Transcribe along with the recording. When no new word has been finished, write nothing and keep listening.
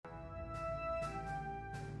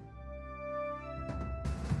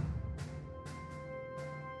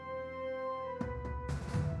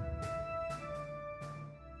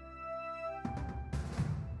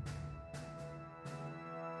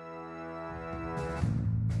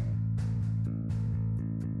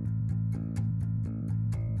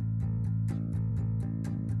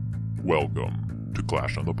Welcome to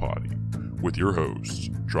Clash on the Potty with your hosts,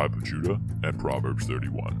 Tribe of Judah and Proverbs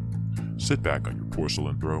 31. Sit back on your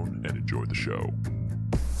porcelain throne and enjoy the show.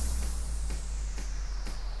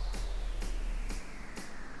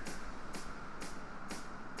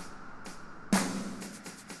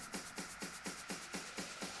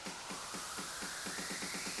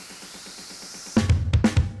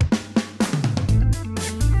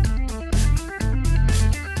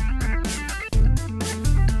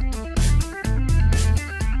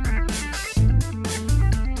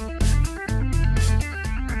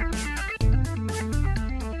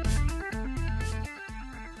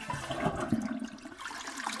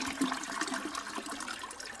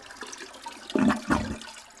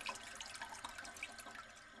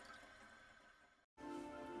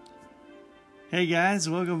 Hey guys,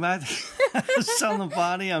 welcome back to On the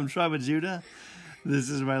Potty. I'm Tribe of Judah. This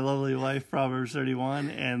is my lovely wife, Proverbs 31,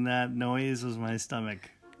 and that noise was my stomach.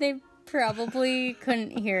 They probably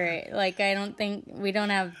couldn't hear it. I don't think we don't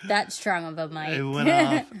have that strong of a mic. It went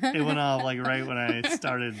off. It went off right when I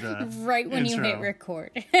started the right when intro. you hit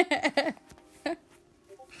record.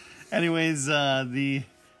 Anyways,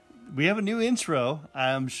 we have a new intro.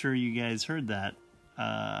 I'm sure you guys heard that.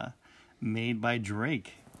 Made by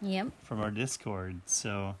Drake. Yep. From our Discord.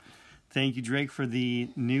 So thank you, Drake, for the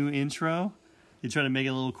new intro. You tried to make it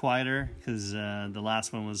a little quieter because the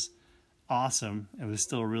last one was awesome. It was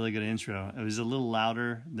still a really good intro. It was a little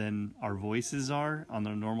louder than our voices are on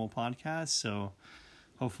the normal podcast. So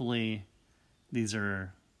hopefully these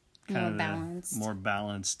are kind of more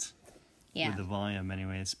balanced with the volume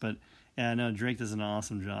anyways. But yeah, no, Drake does an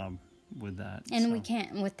awesome job with that. And we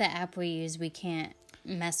can't, with the app we use, we can't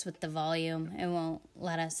mess with the volume. It won't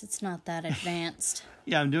let us. It's not that advanced.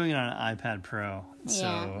 Yeah, I'm doing it on an iPad Pro,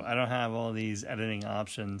 so I don't have all these editing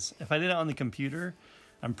options. If I did it on the computer,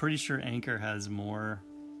 I'm pretty sure Anchor has more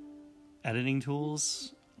editing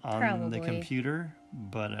tools on the computer,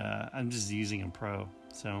 but I'm just using a Pro,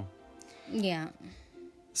 so. Yeah.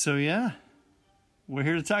 So yeah, we're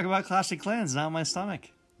here to talk about Clash of Clans, not my stomach.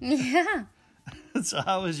 Yeah. So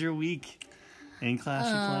how was your week in Clash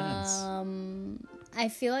of Clans? I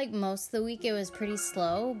feel like most of the week it was pretty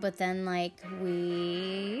slow, but then I'll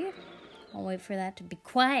wait for that to be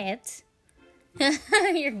quiet.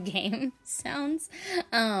 Your game sounds.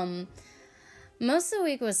 Most of the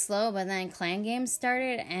week was slow, but then clan games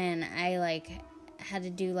started, and I had to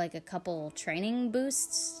do a couple training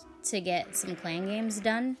boosts to get some clan games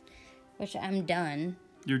done, which I'm done.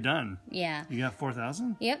 You're done? Yeah. You got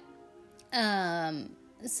 4,000? Yep.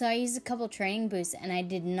 So I used a couple training boosts, and I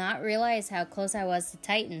did not realize how close I was to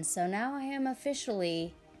Titan. So now I am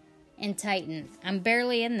officially in Titan. I'm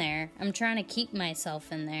barely in there. I'm trying to keep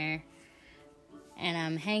myself in there. And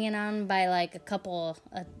I'm hanging on by a couple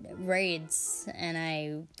raids, and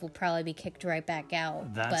I will probably be kicked right back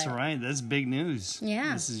out. That's right. That's big news.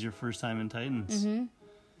 Yeah. This is your first time in Titans. Mm-hmm.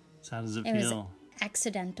 So how does it feel? It was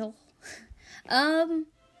accidental. It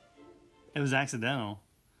was accidental.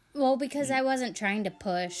 Well, because I wasn't trying to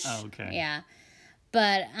push. Oh, okay. Yeah.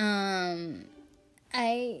 But,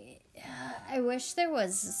 I wish there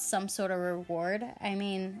was some sort of reward. I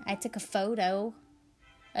mean, I took a photo,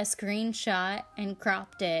 a screenshot, and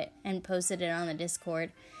cropped it and posted it on the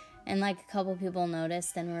Discord. And, a couple people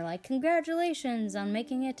noticed and were like, congratulations on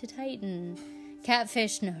making it to Titan.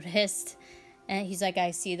 Catfish noticed. And he's like,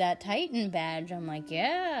 I see that Titan badge. I'm like,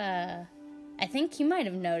 yeah. I think he might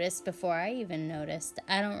have noticed before I even noticed.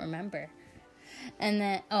 I don't remember. And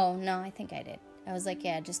then, oh, no, I think I did. I was like,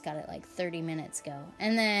 yeah, I just got it 30 minutes ago.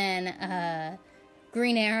 And then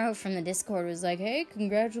Green Arrow from the Discord was like, hey,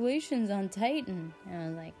 congratulations on Titan. And I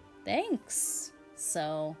was like, thanks.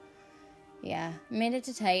 So, yeah, made it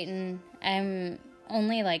to Titan. I'm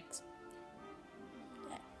only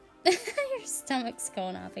your stomach's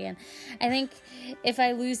going off again. I think if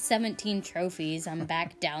I lose 17 trophies, I'm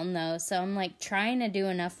back down though. So I'm trying to do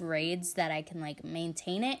enough raids that I can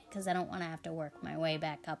maintain it, because I don't want to have to work my way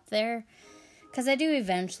back up there. Because I do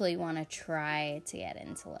eventually want to try to get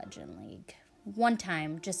into Legend League. One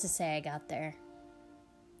time, just to say I got there.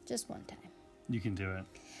 Just one time. You can do it,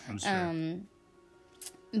 I'm sure.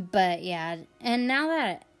 But yeah, and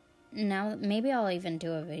now maybe I'll even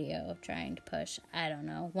do a video of trying to push. I don't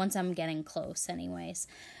know. Once I'm getting close anyways.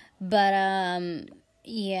 But,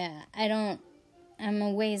 yeah, I'm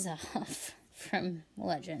a ways off from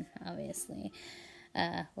Legend, obviously.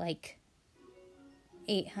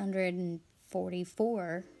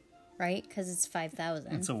 844, right? Because it's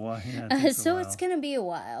 5,000. It's a while, yeah. So it's going to be a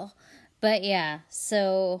while. But yeah,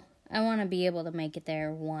 so I want to be able to make it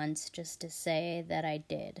there once just to say that I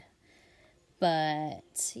did.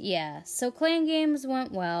 But, yeah, so clan games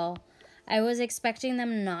went well. I was expecting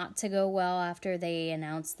them not to go well after they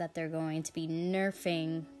announced that they're going to be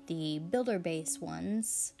nerfing the builder base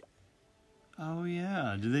ones. Oh,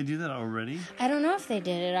 yeah. Did they do that already? I don't know if they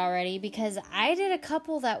did it already, because I did a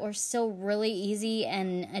couple that were still really easy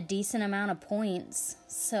and a decent amount of points.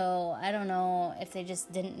 So I don't know if they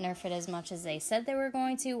just didn't nerf it as much as they said they were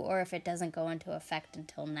going to, or if it doesn't go into effect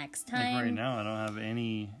until next time. Like right now, I don't have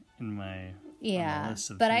any in my yeah,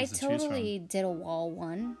 list of but I things to choose totally did a wall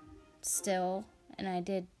one still, and I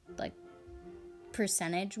did like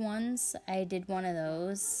percentage ones. I did one of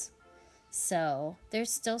those. So, there's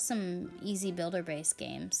still some easy builder-based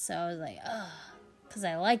games. So, I was like, ugh. Because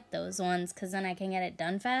I like those ones, because then I can get it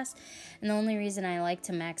done fast. And the only reason I like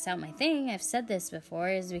to max out my thing, I've said this before,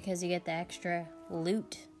 is because you get the extra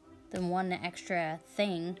loot. The one extra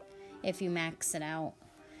thing, if you max it out.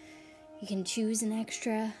 You can choose an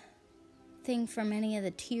extra thing from any of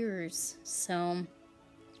the tiers. So,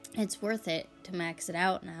 it's worth it to max it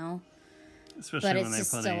out now. Especially but when it's they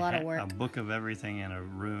just put a lot of a work. book of everything and a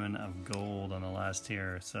ruin of gold on the last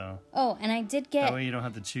tier. So Oh, and I did that get... way you don't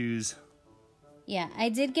have to choose. Yeah, I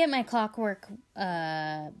did get my Clockwork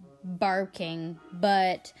Barking,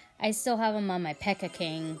 but I still have them on my P.E.K.K.A.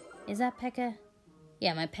 King. Is that P.E.K.K.A.?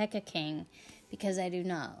 Yeah, my P.E.K.K.A. King, because I do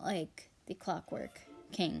not like the Clockwork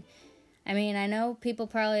King. I mean, I know people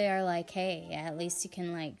probably are like, hey, at least you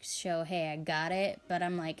can, like, show, hey, I got it, but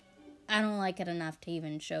I'm like, I don't like it enough to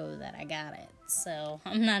even show that I got it. So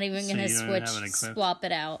I'm not even going to swap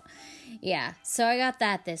it out. Yeah, so I got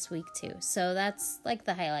that this week too. So that's like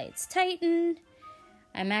the highlights. Titan,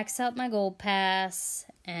 I maxed out my gold pass,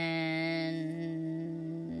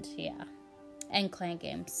 and yeah, and clan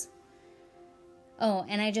games. Oh,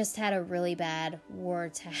 and I just had a really bad war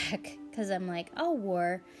attack, because I'm like, oh,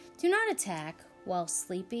 war, do not attack while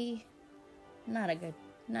sleepy. Not a good thing.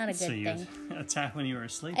 Attack when you were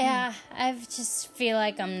asleep? Yeah, I just feel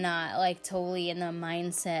like I'm not, like, totally in the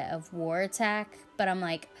mindset of war attack, but I'm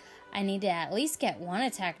like, I need to at least get one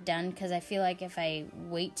attack done, because I feel like if I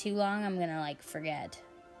wait too long, I'm gonna, like, forget,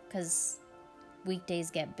 because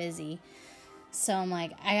weekdays get busy. So I'm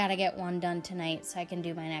like, I gotta get one done tonight so I can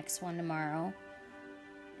do my next one tomorrow.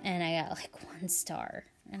 And I got, like, 1 star.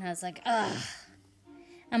 And I was like, ugh.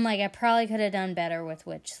 I'm like, I probably could have done better with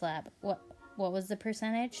Witch Slap. What was the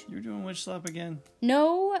percentage? You were doing Witch Slap again?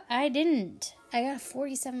 No, I didn't. I got a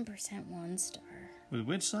 47% 1 star. With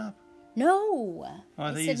Witch Slap? No. Oh,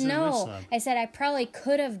 I said said no. Witch Slap. I said I probably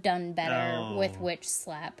could have done better with Witch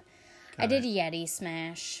Slap. I did Yeti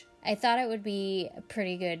Smash. I thought it would be a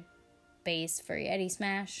pretty good base for Yeti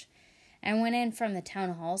Smash. I went in from the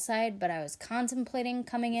Town Hall side, but I was contemplating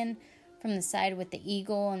coming in from the side with the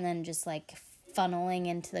Eagle and then just like funneling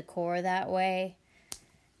into the core that way.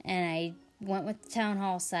 And I went with the Town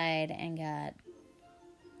Hall side and got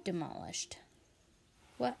demolished.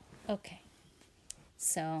 What? Okay.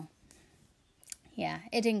 So, yeah,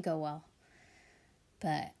 it didn't go well.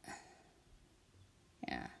 But,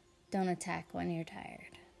 yeah, don't attack when you're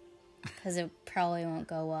tired. Because it probably won't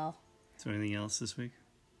go well. Is there anything else this week?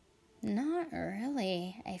 Not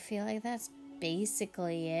really. I feel like that's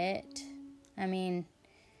basically it. I mean,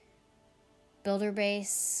 builder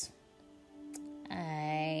base.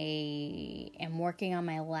 I am working on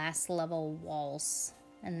my last level walls.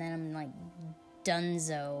 And then I'm like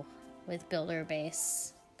donezo with builder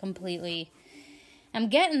base. Completely. I'm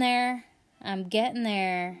getting there. On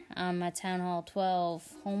my Town Hall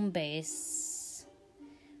 12 home base.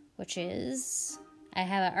 Which is... I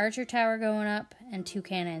have an archer tower going up and 2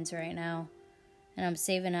 cannons right now. And I'm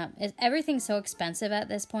saving up. Everything's so expensive at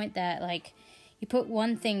this point that, like, you put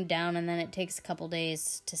one thing down and then it takes a couple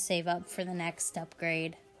days to save up for the next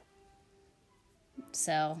upgrade.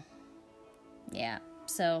 So, yeah.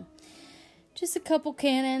 So, just a couple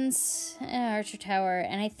cannons, an archer tower.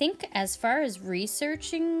 And I think as far as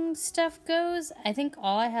researching stuff goes, I think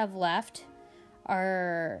all I have left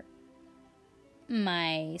are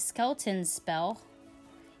my skeleton spell.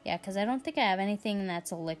 Yeah, because I don't think I have anything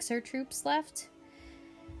that's elixir troops left.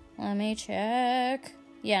 Let me check.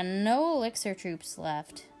 Yeah, no elixir troops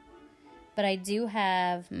left. But I do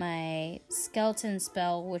have my skeleton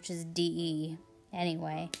spell, which is DE,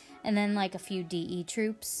 anyway. And then, like, a few DE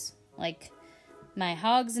troops. Like, my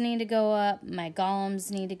hogs need to go up, my golems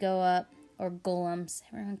need to go up. Or golems.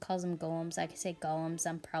 Everyone calls them golems. I could say golems.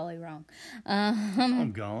 I'm probably wrong.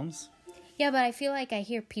 Golems? Yeah, but I feel like I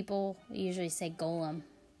hear people usually say golem.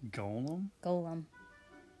 Golem? Golem.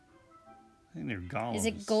 I think they're golems. Is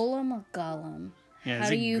it golem or golem? Yeah, how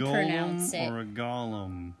do you pronounce it? Or a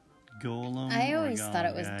golem? Golem. I always thought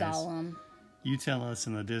it was golem. You tell us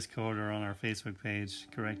in the Discord or on our Facebook page.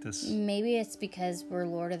 Correct us. Maybe it's because we're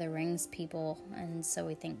Lord of the Rings people, and so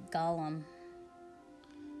we think Gollum.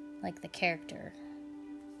 Like the character.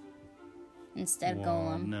 Instead of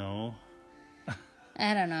Golem. No.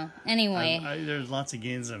 I don't know. Anyway. There's lots of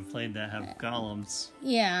games I've played that have golems.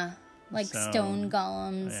 Yeah. Like stone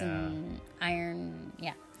golems and iron.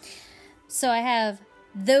 Yeah. So I have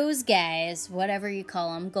those guys, whatever you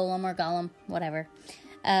call them, golem or golem, whatever.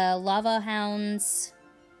 Lava hounds,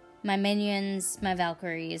 my minions, my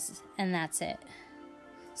Valkyries, and that's it.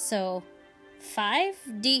 So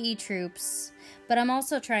 5 DE troops, but I'm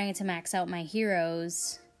also trying to max out my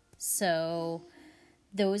heroes. So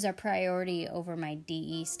those are priority over my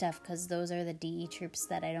DE stuff because those are the DE troops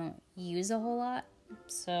that I don't use a whole lot.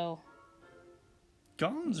 So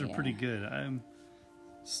golems are pretty good. I'm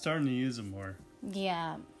starting to use them more.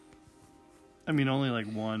 Yeah. I mean, only like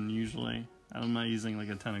one usually. I'm not using like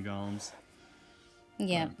a ton of golems.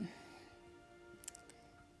 Yeah.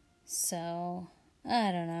 So,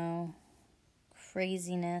 I don't know.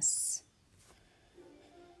 Craziness.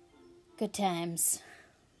 Good times.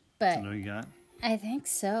 But You know you got? I think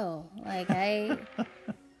so. Like,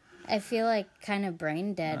 I feel like kind of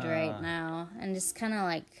brain dead right now. And just kind of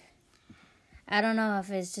like, I don't know if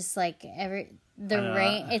it's just like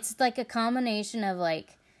it's like a combination of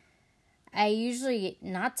like, I usually,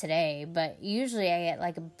 not today, but usually I get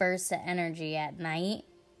like a burst of energy at night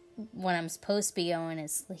when I'm supposed to be going to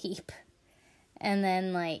sleep. And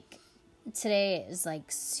then like today is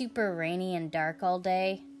like super rainy and dark all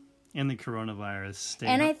day. And the coronavirus stay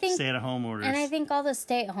at home orders. And I think all the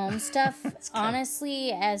stay at home stuff,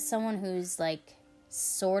 honestly, as someone who's like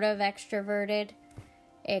sort of extroverted,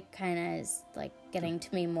 it kind of is like getting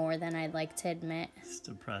to me more than I'd like to admit. It's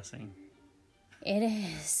depressing. It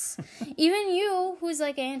is. Even you, who's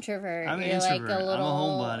like an introvert, I'm an you're introvert. like a little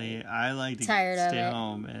I'm a homebody. I like to stay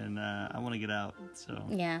home, and I want to get out. So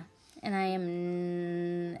yeah, and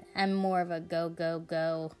I'm more of a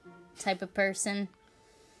go type of person.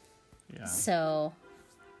 Yeah. So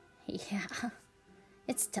yeah,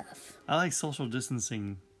 it's tough. I like social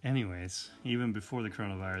distancing, anyways. Even before the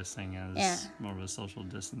coronavirus thing, I was more of a social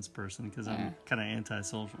distance person because I'm kind of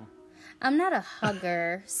antisocial. I'm not a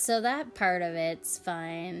hugger, so that part of it's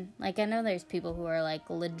fine. Like, I know there's people who are, like,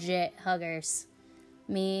 legit huggers.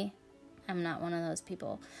 Me, I'm not one of those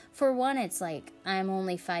people. For one, it's like, I'm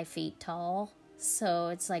only 5 feet tall, so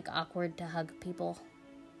it's, like, awkward to hug people.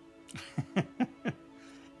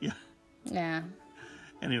 Yeah. Yeah.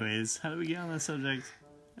 Anyways, how do we get on that subject?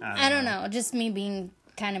 I don't know. Just me being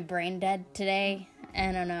kind of brain dead today.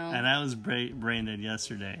 I don't know. And I was brain dead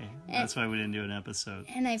yesterday. That's why we didn't do an episode.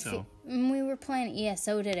 And we were playing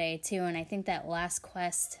ESO today, too, and I think that last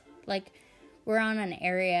quest, like, we're on an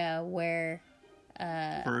area where...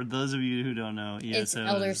 for those of you who don't know, ESO it's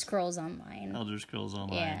Elder Scrolls Online. Elder Scrolls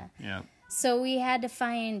Online. Yeah. So we had to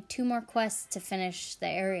find 2 more quests to finish the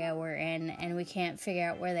area we're in, and we can't figure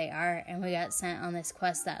out where they are, and we got sent on this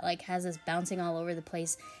quest that, like, has us bouncing all over the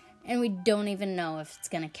place, and we don't even know if it's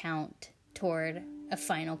gonna count toward a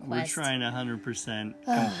final quest. We're trying to 100%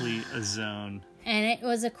 complete a zone. And it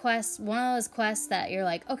was a quest, one of those quests that you're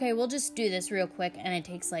like, okay, we'll just do this real quick, and it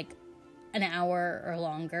takes like an hour or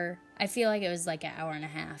longer. I feel like it was like an hour and a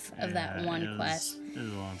half of that one quest. It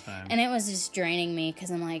was a long time. And it was just draining me because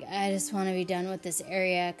I'm like, I just want to be done with this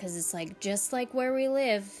area because it's like just like where we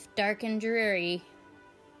live, dark and dreary.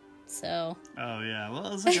 So. Oh yeah,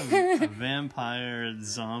 well it's like a vampire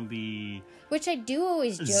zombie. Which I do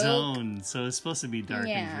always joke. Zone, so it's supposed to be dark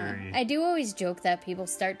and dreary. I do always joke that people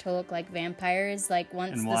start to look like vampires. Like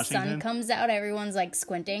once the sun comes out, everyone's like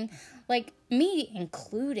squinting. Like me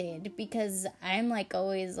included, because I'm like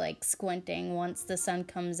always like squinting once the sun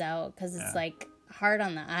comes out because it's like hard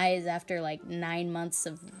on the eyes after like 9 months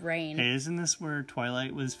of rain. Hey, isn't this where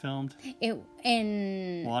Twilight was filmed?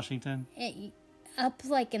 In Washington? Up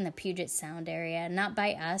like in the Puget Sound area, not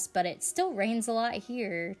by us, but it still rains a lot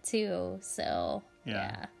here too. So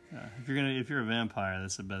yeah. If you're a vampire,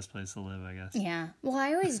 that's the best place to live, I guess. Yeah. Well,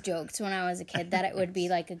 I always joked when I was a kid that it would be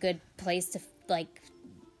like a good place to like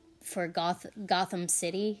for Gotham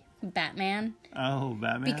City, Batman. Oh,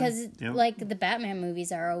 Batman. Because like the Batman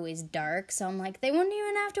movies are always dark, so I'm like they wouldn't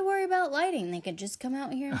even have to worry about lighting. They could just come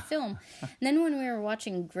out here and film. And then when we were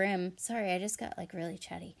watching Grimm, sorry, I just got like really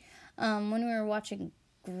chatty. When we were watching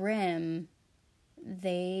Grimm,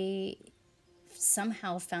 they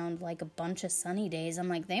somehow found like a bunch of sunny days. I'm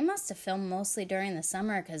like, they must have filmed mostly during the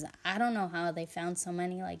summer because I don't know how they found so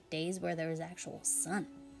many like days where there was actual sun.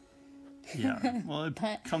 Yeah, well, it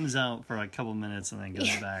comes out for like a couple minutes and then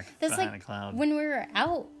goes back behind a cloud. When we were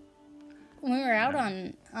out when we were out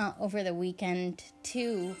on over the weekend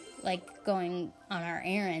too, like going on our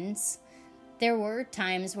errands, there were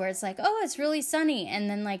times where it's like, oh, it's really sunny, and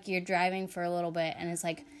then like you're driving for a little bit and it's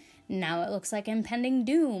like, now it looks like impending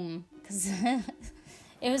doom, because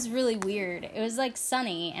it was really weird. It was like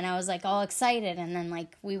sunny and I was like all excited, and then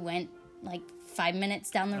like we went like 5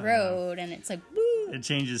 minutes down the road and it's like, boo. It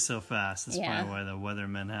changes so fast. That's Yeah. probably why the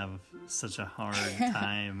weathermen have such a hard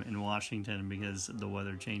time in Washington, because the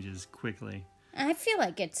weather changes quickly. I feel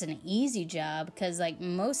like it's an easy job because, like,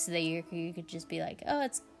 most of the year you could just be like, oh,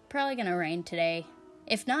 it's probably going to rain today.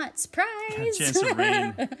 If not, surprise! Chance of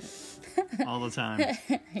rain all the time.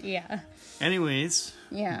 Yeah. Anyways,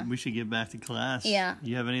 Yeah. we should get back to class. Yeah.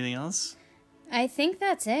 You have anything else? I think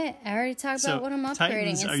that's it. I already talked about what I'm upgrading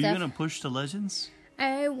Titans, and are stuff. you going to push to Legends?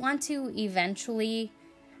 I want to eventually.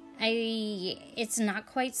 It's not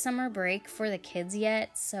quite summer break for the kids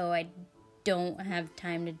yet, so I don't have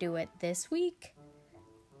time to do it this week.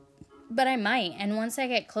 But I might, and once I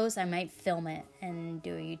get close, I might film it and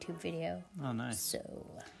do a YouTube video. Oh, nice. So,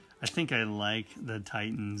 I think I like the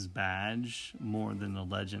Titans badge more than the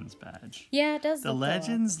Legends badge. yeah, it does The look cool.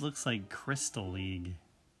 Legends looks like Crystal League.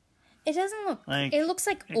 It doesn't look. Like, it looks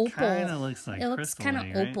like It opal. kind of looks like It looks Crystal kind of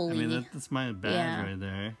League, right? opal-y. I mean, that's my badge Yeah. right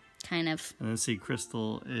there. Kind of. And let's see,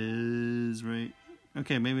 Crystal is right.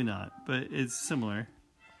 Okay, maybe not, but it's similar.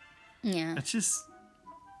 Yeah. It's just,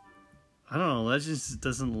 I don't know, Legends just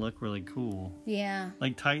doesn't look really cool. Yeah.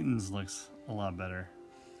 Like Titans looks a lot better.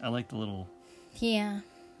 I like the little, Yeah.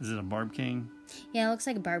 is it a Barb King Yeah, it looks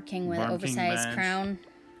like a Barb King with an Barb King oversized badge. crown.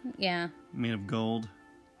 Yeah. made of gold?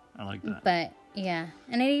 I like that. But, yeah.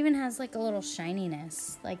 And it even has, like, a little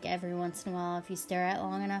shininess. Like, every once in a while, if you stare at it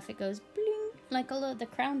long enough, it goes bling. Like, the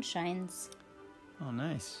crown shines. Oh,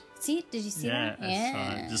 nice. See? Did you see Yeah, that? I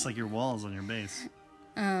saw it. Just like your walls on your base.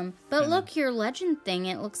 But look, your legend thing,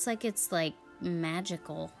 it looks like it's, like,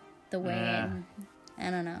 magical. The way Yeah. I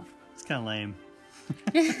don't know. It's kind of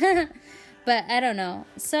lame. But I don't know.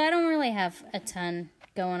 So I don't really have a ton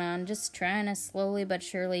going on. Just trying to slowly but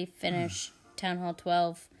surely finish Town Hall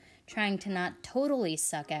 12. Trying to not totally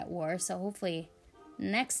suck at war. So hopefully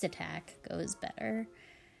next attack goes better.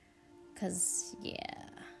 Because, yeah,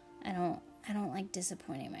 I don't like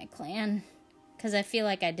disappointing my clan. Because I feel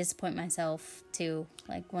like I disappoint myself, too.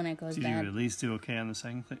 Like, when it goes Did bad. you at least do okay on the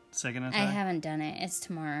second attack? I haven't done it. It's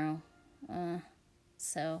tomorrow.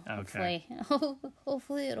 So Okay.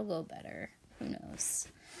 hopefully it'll go better. Who knows?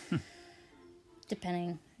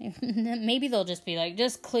 Depending. Maybe they'll just be like,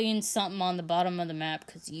 just clean something on the bottom of the map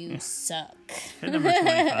because you suck. Hit number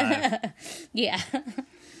 25. Yeah.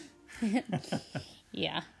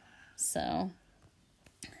 Yeah. So,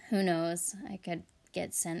 who knows? I could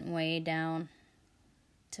get sent way down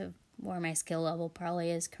to where my skill level probably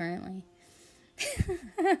is currently.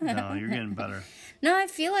 No, you're getting better. No, I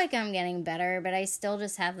feel like I'm getting better, but I still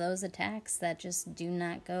just have those attacks that just do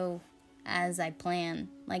not go as I plan.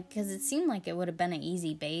 Like, because it seemed like it would have been an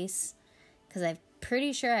easy base. Because I'm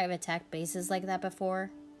pretty sure I've attacked bases like that before.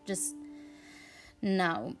 Just,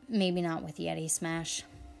 no, maybe not with Yeti Smash.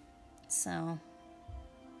 So,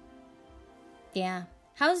 yeah.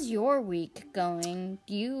 How's your week going?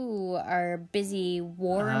 You are busy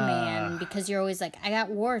war man because you're always like, I got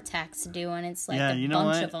war attacks to do, and it's like Yeah, a you know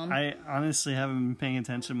bunch what? of them. I honestly haven't been paying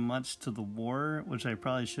attention much to the war, which I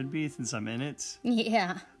probably should be since I'm in it.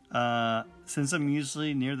 Yeah. Since I'm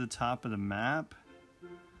usually near the top of the map,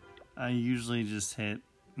 I usually just hit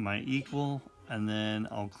my equal, and then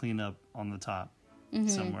I'll clean up on the top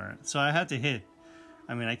somewhere. So I have to hit.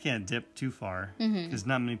 I mean, I can't dip too far because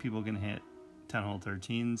not many people can hit Town Hall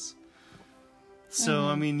 13s. So,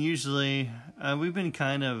 I mean, usually we've been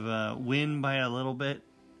kind of win by a little bit,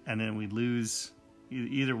 and then we lose,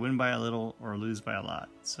 either win by a little or lose by a lot.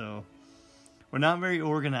 So we're not very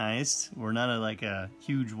organized. We're not like a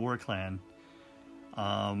huge war clan.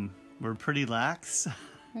 We're pretty lax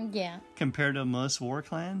Yeah. compared to most war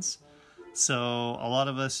clans. So a lot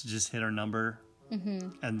of us just hit our number.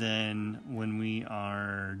 And then when we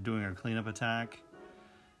are doing our cleanup attack,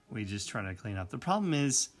 we just try to clean up. The problem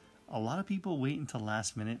is a lot of people wait until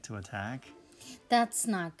last minute to attack. That's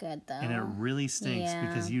not good, though. And it really stinks Yeah.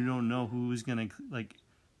 because you don't know who's going to, like,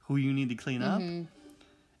 who you need to clean up.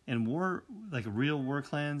 And war, like real war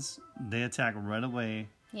clans, they attack right away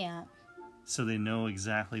Yeah. so they know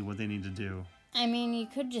exactly what they need to do. I mean, you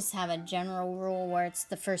could just have a general rule where it's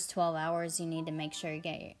the first 12 hours you need to make sure you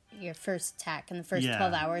get your first attack in the first Yeah.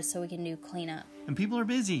 12 hours so we can do cleanup. And people are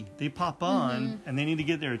busy. They pop on and they need to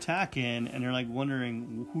get their attack in, and they're like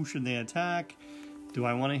wondering who should they attack. Do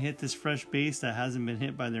I want to hit this fresh base that hasn't been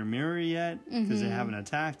hit by their mirror yet because they haven't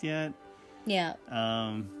attacked yet? Yeah.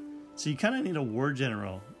 So you kind of need a war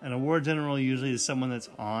general. And a war general usually is someone that's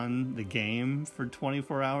on the game for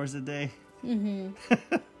 24 hours a day.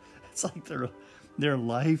 Mm-hmm. It's like their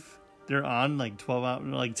life. They're on like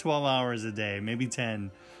 12 hours a day, maybe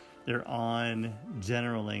 10. They're on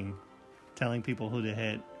generaling, telling people who to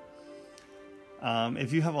hit.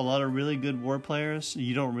 If you have a lot of really good war players,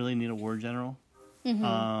 you don't really need a war general.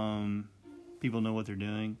 Mm-hmm. People know what they're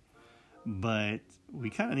doing. But we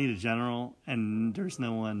kind of need a general, and there's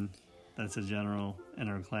no one that's a general in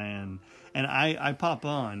our clan. And I pop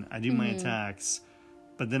on, I do my attacks,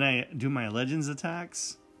 but then I do my legends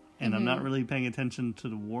attacks, and I'm not really paying attention to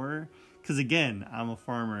the war. Because again, I'm a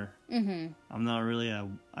farmer. Mm-hmm. I'm not really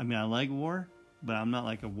I like war, but I'm not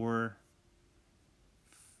like a war,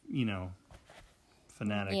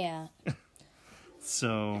 fanatic. Yeah.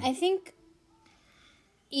 So I think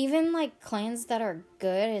even like clans that are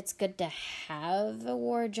good, it's good to have a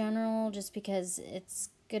war general just because it's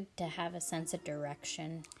good to have a sense of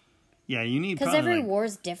direction. Yeah, you need because every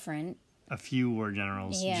war's different. A few war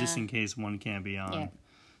generals, just in case one can't be on. Yeah.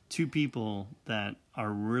 2 people that are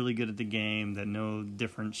really good at the game, that know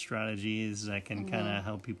different strategies, that can kind of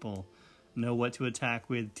help people know what to attack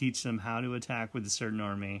with, teach them how to attack with a certain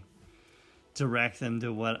army, direct them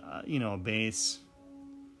to what, a base.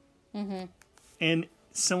 Mm-hmm. And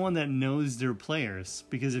someone that knows their players,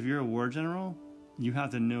 because if you're a war general, you have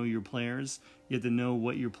to know your players. You have to know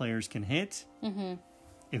what your players can hit. Mm-hmm.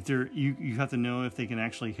 If you have to know if they can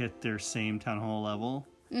actually hit their same town hall level,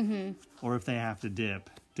 or if they have to dip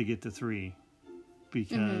to get to 3,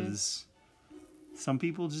 because some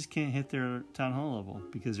people just can't hit their town hall level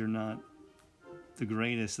because they're not the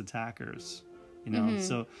greatest attackers.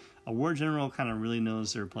 So a war general kind of really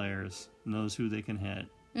knows their players, knows who they can hit,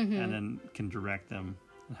 and then can direct them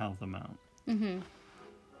and help them out,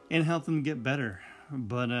 and help them get better.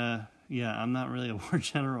 But I'm not really a war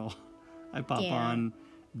general. I pop on.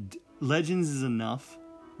 Legends is enough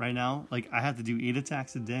right now. Like, I have to do 8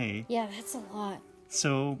 attacks a day. Yeah, that's a lot.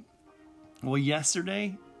 So,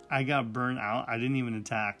 yesterday I got burnt out. I didn't even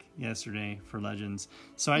attack yesterday for Legends.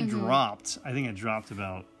 So I dropped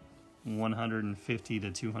about 150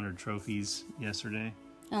 to 200 trophies yesterday.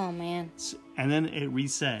 Oh, man. So, and then it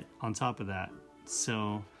reset on top of that.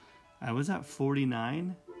 So I was at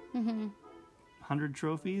 4,900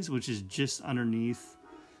 trophies, which is just underneath.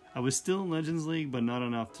 I was still in Legends League, but not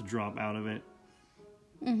enough to drop out of it.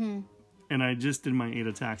 And I just did my 8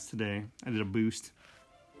 attacks today. I did a boost.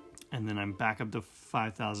 And then I'm back up to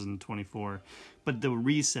 5,024. But the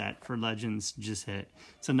reset for Legends just hit.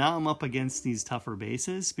 So now I'm up against these tougher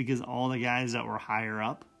bases because all the guys that were higher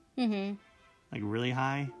up, like really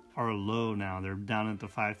high, are low now. They're down at the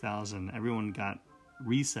 5,000. Everyone got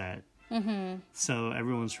reset. So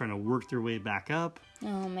everyone's trying to work their way back up.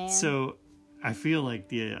 Oh, man. So I feel like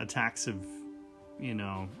the attacks have, been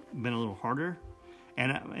a little harder.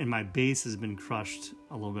 And my base has been crushed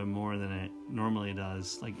a little bit more than it normally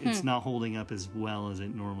does. Like, it's not holding up as well as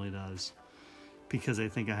it normally does. Because I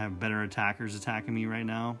think I have better attackers attacking me right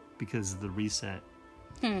now because of the reset.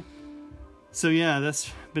 So, yeah,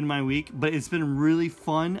 that's been my week. But it's been really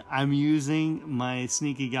fun. I'm using my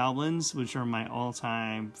Sneaky Goblins, which are my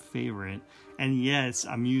all-time favorite. And, yes,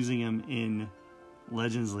 I'm using them in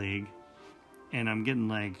Legends League. And I'm getting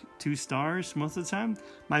like 2 stars most of the time.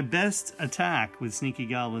 My best attack with Sneaky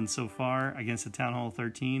Goblins so far against the Town Hall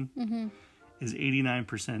 13 is 89%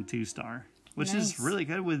 2-star, which is really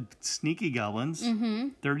good with Sneaky Goblins.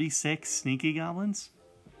 36 Sneaky Goblins.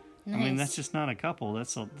 Nice. I mean, that's just not a couple.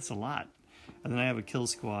 That's a lot. And then I have a kill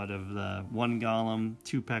squad of the 1 Golem,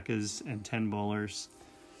 2 P.E.K.K.A.s, and 10 Bowlers,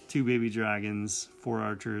 2 Baby Dragons, 4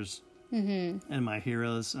 Archers, and my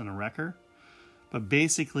heroes and a Wrecker. But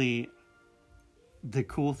basically, the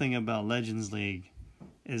cool thing about Legends League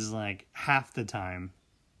is like half the time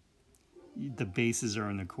the bases are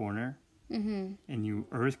in the corner and you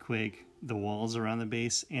earthquake the walls around the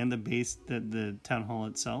base and the town hall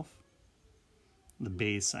itself. The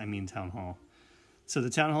base, I mean town hall. So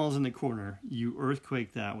the town hall is in the corner. You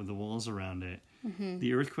earthquake that with the walls around it.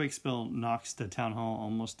 The earthquake spell knocks the town hall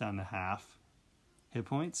almost down to half hit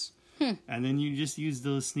points. And then you just use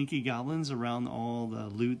those Sneaky Goblins around all the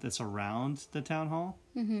loot that's around the town hall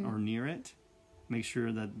or near it. Make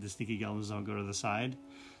sure that the Sneaky Goblins don't go to the side.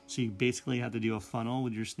 So you basically have to do a funnel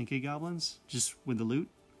with your Sneaky Goblins, just with the loot.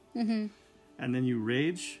 And then you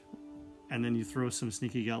rage, and then you throw some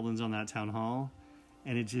Sneaky Goblins on that town hall,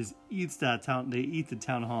 and it just eats that town. They eat the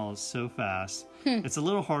town hall so fast. It's a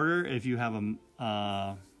little harder if you have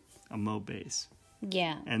a moat base.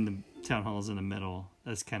 Yeah. And the town hall is in the middle.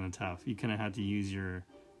 That's kind of tough. You kind of have to use your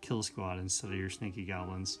kill squad instead of your sneaky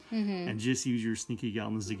goblins, and just use your sneaky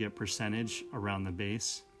goblins to get percentage around the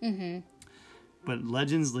base. But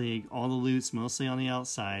Legends League, all the loot's mostly on the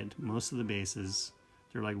outside. Most of the bases,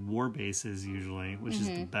 they're like war bases usually, which is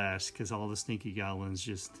the best because all the sneaky goblins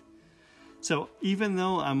just. So even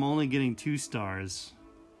though I'm only getting 2 stars,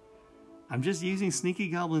 I'm just using sneaky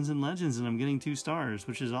goblins and legends, and I'm getting 2 stars,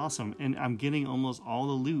 which is awesome. And I'm getting almost all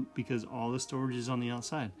the loot because all the storage is on the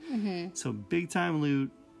outside. So big time loot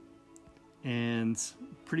and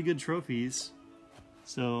pretty good trophies.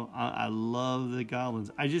 So I love the goblins.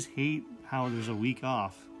 I just hate how there's a week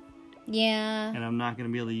off. Yeah. And I'm not going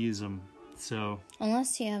to be able to use them. So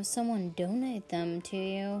Unless you have someone donate them to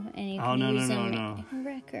you and you can use them in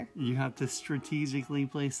Wrecker. you have to strategically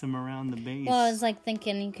place them around the base. Well, I was like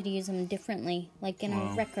thinking you could use them differently, like in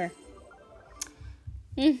a Wrecker.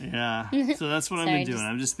 Yeah. So that's what I've Sorry, been doing. just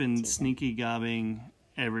I've just been sneaky gobbing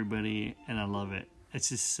everybody, and I love it. It's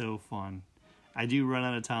just so fun. I do run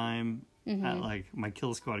out of time. Like my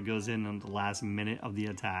kill squad goes in on the last minute of the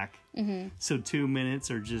attack. So 2 minutes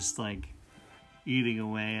are just like eating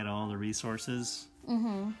away at all the resources.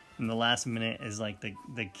 And the last minute is like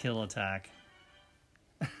the kill attack.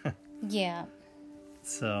 Yeah.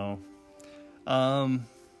 So,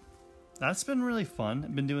 that's been really fun.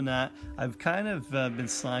 I've been doing that. I've kind of been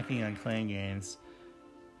slacking on clan games,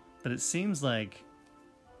 but it seems like,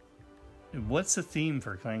 what's the theme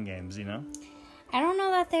for clan games, you know? I don't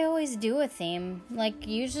know that they always do a theme. Like,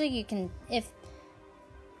 usually you can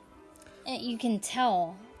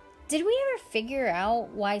tell. Did we ever figure out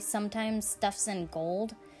why sometimes stuff's in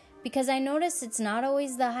gold? Because I noticed it's not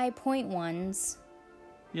always the high point ones.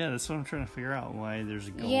 Yeah, that's what I'm trying to figure out, why there's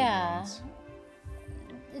gold ones.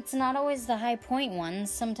 It's not always the high point ones.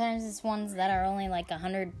 Sometimes it's ones that are only like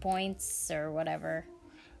 100 points or whatever.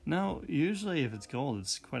 No, usually if it's gold,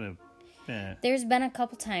 it's quite a bit. There's been a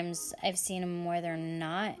couple times I've seen them where they're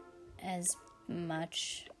not as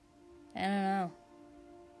much. I don't know.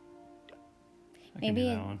 I can do Maybe,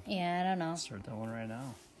 that one. yeah, I don't know. Start that one right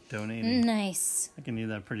now. Donating. Nice. I can do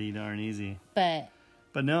that pretty darn easy. But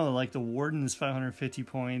no, like the Warden is 550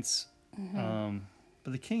 points. But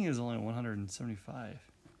the King is only 175.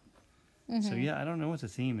 So yeah, I don't know what the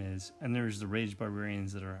theme is. And there's the Rage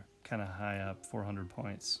Barbarians that are kind of high up, 400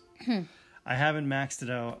 points. I haven't maxed it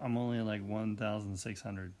out. I'm only like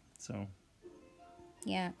 1,600. So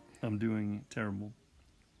yeah. I'm doing terrible.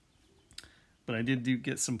 But I did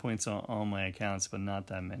get some points on all my accounts, but not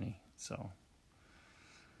that many. So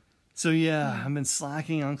yeah, I've been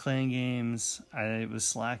slacking on clan games. I was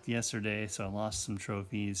slacked yesterday, so I lost some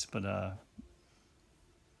trophies. But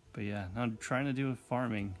yeah, now I'm trying to do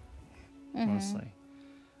farming mostly.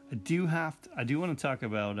 I do want to talk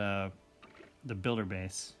about the builder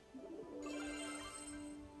base.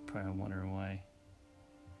 Probably wondering why.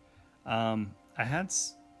 I had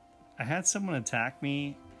someone attack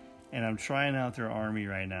me, and I'm trying out their army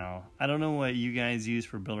right now. I don't know what you guys use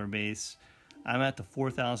for builder base. I'm at the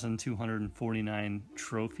 4,249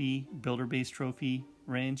 trophy, builder base trophy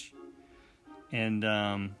range. And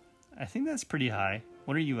I think that's pretty high.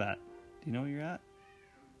 What are you at? Do you know what you're at?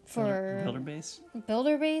 For builder base?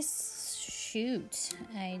 Builder base? Shoot.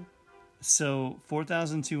 So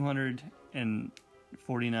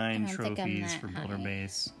 4,249 trophies for builder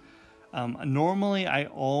base. Normally, I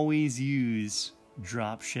always use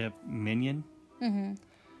dropship minion.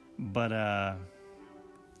 But I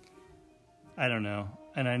don't know.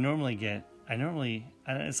 And it's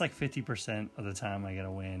like 50% of the time I get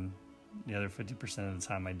a win. The other 50% of the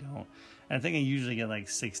time I don't. And I think I usually get like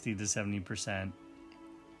 60 to 70%.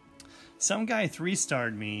 Some guy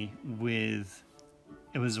 3-starred me with,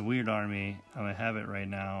 it was a weird army. I'm going to have it right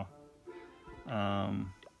now.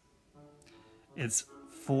 It's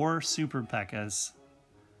 4 super P.E.K.K.A.s,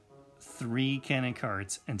 3 cannon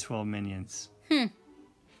carts, and 12 minions.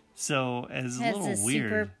 So it's a little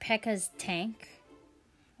weird. Super P.E.K.K.A.'s tank?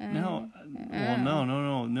 No. Well,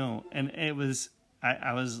 no. And it was,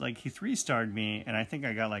 I was like, he 3-starred me, and I think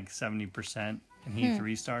I got like 70%, and he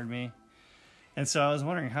 3-starred me. And so I was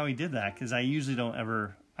wondering how he did that, because I usually don't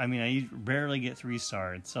ever, I rarely get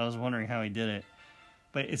 3-starred, so I was wondering how he did it.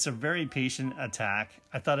 But it's a very patient attack.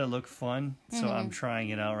 I thought it looked fun, so I'm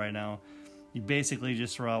trying it out right now. You basically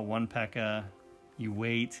just throw out 1 P.E.K.K.A., you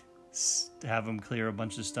wait, have them clear a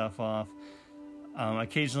bunch of stuff off.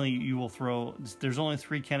 Occasionally you will throw, there's only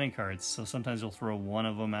 3 cannon carts, so sometimes you'll throw one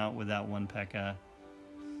of them out with that 1 P.E.K.K.A.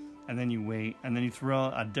 And then you wait, and then you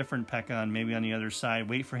throw a different P.E.K.K.A. on maybe on the other side.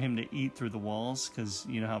 Wait for him to eat through the walls, because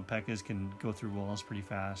you know how P.E.K.K.A.s can go through walls pretty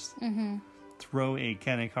fast. Throw a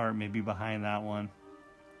cannon cart maybe behind that one.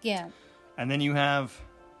 Yeah. And then you have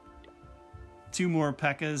 2 more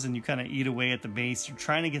P.E.K.K.A.s and you kind of eat away at the base. You're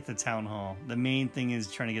trying to get the Town Hall. The main thing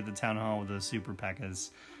is trying to get the Town Hall with those super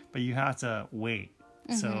P.E.K.K.A.s. But you have to wait.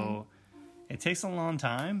 So it takes a long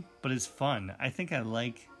time, but it's fun. I think I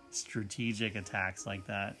like strategic attacks like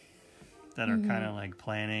that are kind of like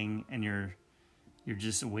planning, and you're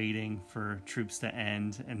just waiting for troops to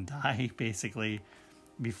end and die, basically,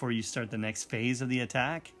 before you start the next phase of the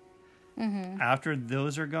attack. After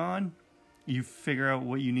those are gone, you figure out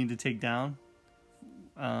what you need to take down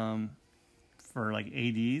for like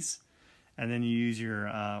ADs, and then you use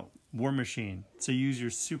your war machine. So you use your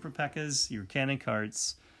super P.E.K.K.A.s, your cannon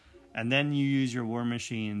carts, and then you use your war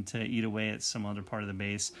machine to eat away at some other part of the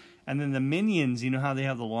base. And then the minions, you know how they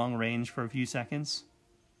have the long range for a few seconds?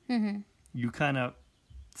 You kind of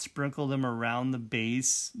sprinkle them around the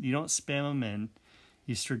base. You don't spam them in.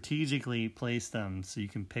 You strategically place them so you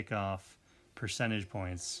can pick off percentage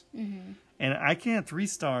points. And I can't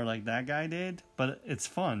 3-star like that guy did, but it's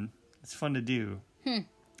fun. It's fun to do.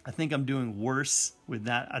 I think I'm doing worse with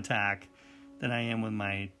that attack than I am with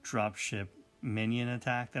my dropship minion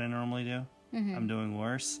attack that I normally do. I'm doing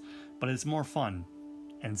worse, but it's more fun.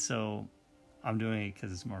 And so I'm doing it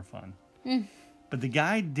because it's more fun. But the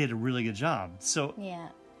guy did a really good job. So Yeah.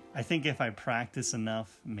 I think if I practice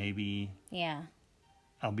enough, maybe Yeah.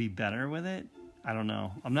 I'll be better with it. I don't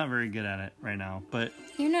know. I'm not very good at it right now, but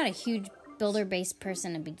You're not a huge builder-based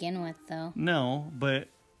person to begin with, though. no, but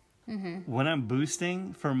when I'm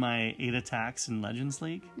boosting for my 8 attacks in Legends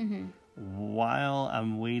League, while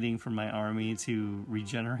I'm waiting for my army to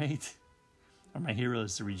regenerate, or my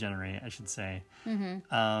heroes to regenerate, I should say,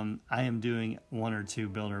 I am doing 1 or 2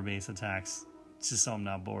 builder-based attacks just so I'm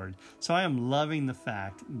not bored. So I am loving the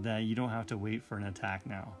fact that you don't have to wait for an attack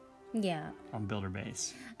now Yeah. on builder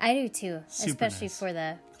base. I do, too. Super especially nice. for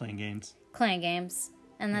the Playing games. clan games.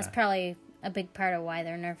 And that's Yeah. probably a big part of why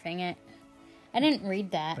they're nerfing it. I didn't read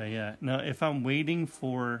that. But yeah, no, if I'm waiting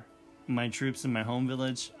for my troops in my home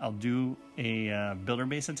village, I'll do a builder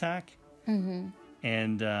base attack.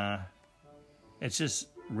 And it's just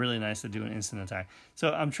really nice to do an instant attack.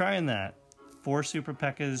 So I'm trying that. 4 super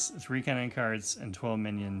P.E.K.K.A.s, 3 cannon carts, and 12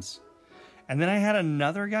 minions. And then I had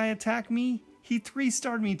another guy attack me. He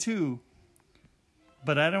 3-starred me too.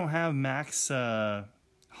 But I don't have max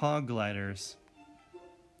hog gliders.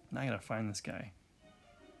 Now I gotta find this guy.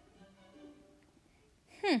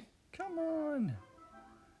 Come on.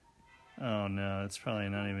 Oh no, it's probably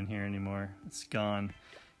not even here anymore. It's gone.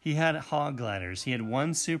 He had hog gliders. He had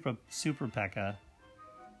 1 super P.E.K.K.A.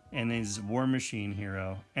 and his war machine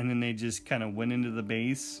hero. And then they just kind of went into the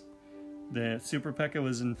base. The super P.E.K.K.A.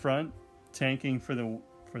 was in front, tanking for the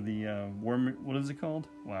war. What is it called?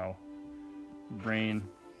 Wow. Brain.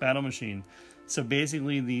 Battle machine. So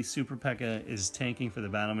basically the super P.E.K.K.A. is tanking for the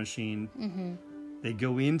battle machine. They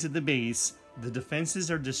go into the base. The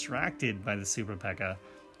defenses are distracted by the super P.E.K.K.A.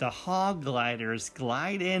 The hog gliders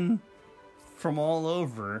glide in from all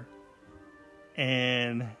over.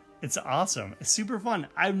 And it's awesome. It's super fun.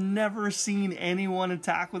 I've never seen anyone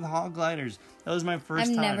attack with hog gliders. That was my first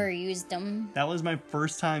I've time. never used them. That was my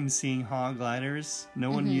first time seeing hog gliders.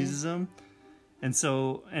 No one uses them. And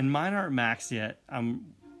so, and mine aren't maxed yet.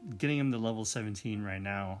 I'm getting them to level 17 right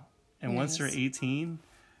now. And once they're Nice. 18,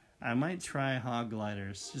 I might try hog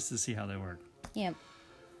gliders just to see how they work. Yep.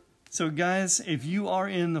 So guys, if you are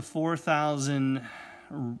in the 4,000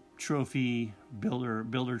 trophy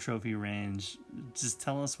builder trophy range, just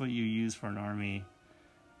tell us what you use for an army,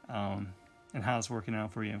 and how it's working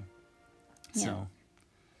out for you. Yeah. So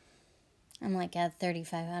I'm like at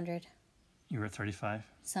 3,500. you were at 35.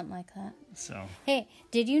 Something like that. So Hey,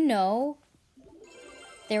 did you know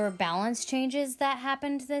there were balance changes that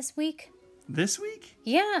happened this week? this week,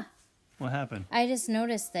 Yeah. what happened? I just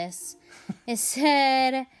noticed this. It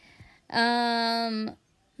said,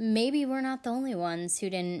 maybe we're not the only ones who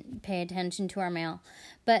didn't pay attention to our mail,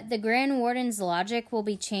 but the Grand Warden's logic will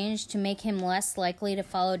be changed to make him less likely to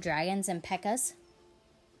follow dragons and P.E.K.K.A.s.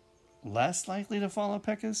 Less likely to follow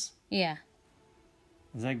P.E.K.K.A.s? Yeah.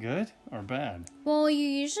 Is that good or bad? Well, you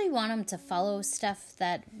usually want him to follow stuff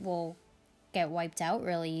that will get wiped out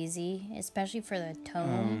really easy, especially for the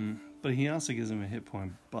tome. But he also gives him a hit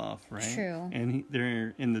point buff, right? True. And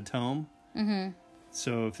they're in the tome.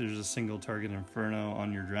 So if there's a single target inferno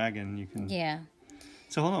on your dragon, you can... Yeah.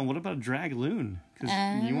 So hold on, what about Dragloon? Because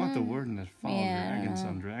you want the warden to follow dragons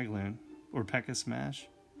on Dragloon. Or P.E.K.K.A. Smash.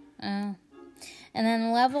 And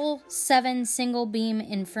then level 7 single beam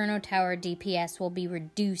Inferno Tower DPS will be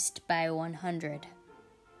reduced by 100.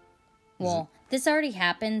 Well, this already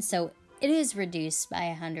happened, so it is reduced by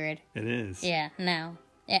 100. It is. Yeah, now.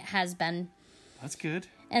 It has been. That's good.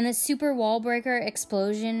 And the super wall breaker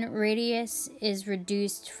explosion radius is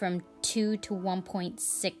reduced from 2 to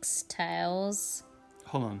 1.6 tiles.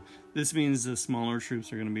 Hold on. This means the smaller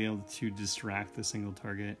troops are going to be able to distract the single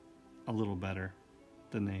target a little better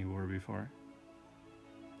than they were before.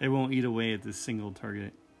 They won't eat away at the single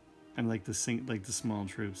target. And like the small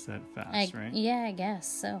troops that fast, right? Yeah, I guess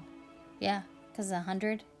so. Yeah, because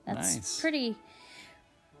 100, that's Nice.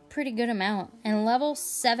 pretty good amount. And level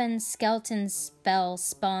 7 skeleton spell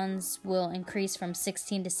spawns will increase from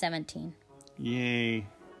 16 to 17. Yay.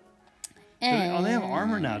 And, They have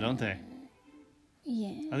armor now, don't they?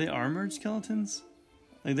 Yeah. Are they armored skeletons?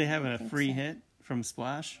 Like they have a free so. hit from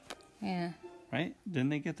Splash, Yeah. right? Didn't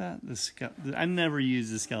they get that? I never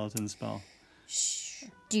used the skeleton spell.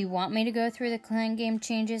 Do you want me to go through the clan game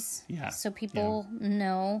changes? Yeah. So people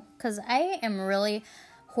know. Because I am really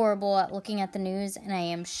horrible at looking at the news, and I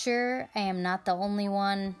am sure I am not the only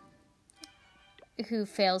one who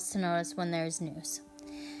fails to notice when there's news.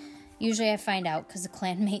 Usually I find out because the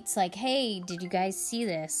clanmate's like, hey, did you guys see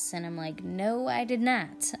this? And I'm like, no, I did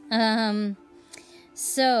not.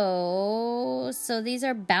 So these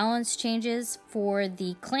are balance changes for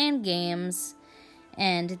the clan games,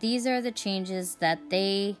 and these are the changes that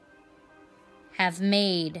they have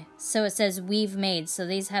made. So it says we've made, so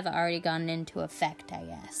these have already gone into effect, I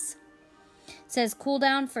guess. It says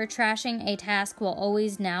cooldown for trashing a task will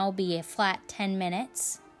always now be a flat 10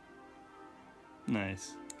 minutes.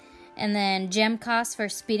 Nice. And then gem cost for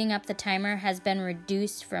speeding up the timer has been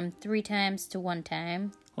reduced from 3 times to 1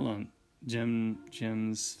 time. Hold on.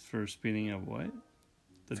 Gems for speeding up what?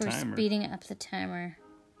 The For timer. speeding up the timer.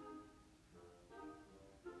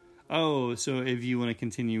 Oh, so if you want to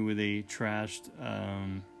continue with a trashed,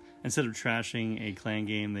 instead of trashing a clan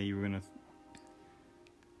game that you were gonna,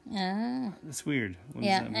 that's weird. What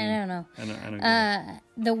Yeah, does that I mean? don't know. I don't get it.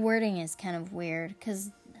 The wording is kind of weird,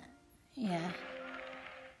 because, yeah.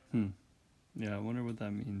 Yeah, I wonder what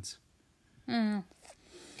that means.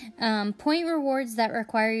 Point rewards that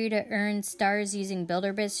require you to earn stars using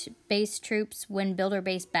builder-based troops, win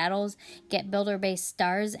builder-based battles, get builder-based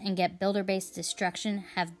stars, and get builder-based destruction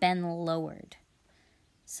have been lowered.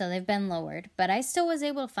 So they've been lowered. But I still was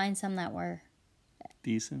able to find some that were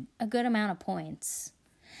Decent. a good amount of points.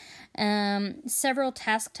 Several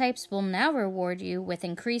task types will now reward you with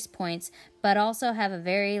increased points, but also have a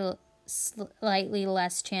very slightly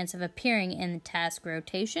less chance of appearing in the task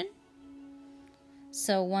rotation.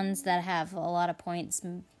 So ones that have a lot of points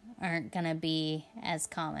aren't going to be as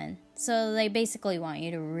common. So they basically want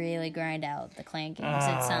you to really grind out the clan games,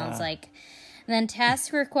 it sounds like. And then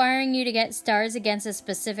tasks requiring you to get stars against a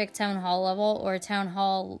specific town hall level or a town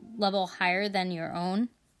hall level higher than your own.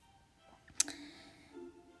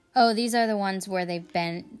 Oh, these are the ones where they've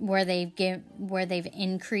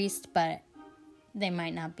increased, but they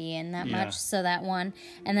might not be in that much. So that one.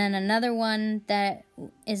 And then another one that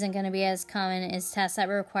isn't going to be as common is tasks that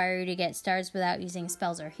require you to get stars without using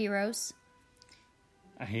spells or heroes.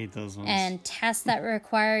 I hate those ones. And tasks that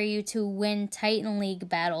require you to win Titan League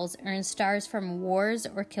battles, earn stars from wars,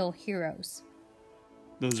 or kill heroes.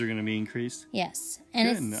 Those are going to be increased? Yes.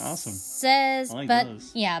 And Good, it awesome. says, I like but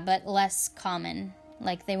those. yeah, but less common.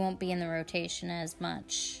 Like they won't be in the rotation as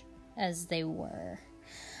much as they were.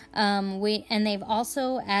 And they've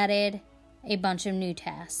also added a bunch of new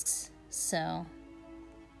tasks. So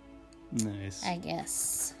Nice. I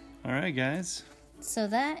guess. All right, guys. So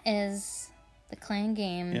that is the clan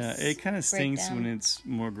games. Yeah, it kind of stinks breakdown. when it's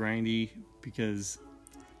more grindy because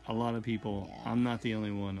a lot of people, I'm not the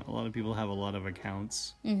only one, a lot of people have a lot of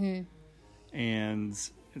accounts. Mm-hmm. And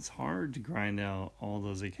it's hard to grind out all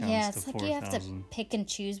those accounts Yeah, to it's like 4,000. you have to pick and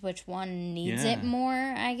choose which one needs Yeah. it more,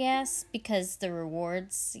 I guess, because the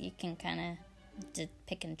rewards you can kind of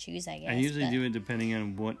pick and choose, I guess. I usually do it depending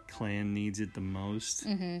on what clan needs it the most.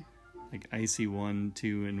 Mm-hmm. Like Icy 1,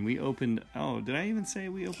 2, and we opened... Oh, did I even say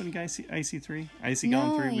we opened Icy 3? Icy No,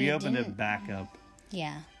 Golem 3? We you opened it didn't. back up.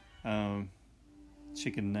 Yeah.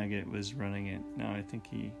 Chicken Nugget was running it. No, I think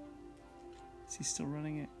he... Is he still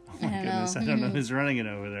running it? Oh I my don't goodness, know. I don't know who's running it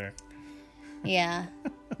over there. Yeah.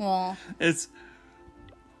 Well, It's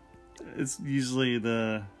usually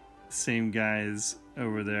the same guys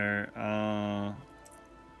over there.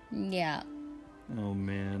 yeah. Oh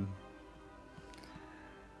man.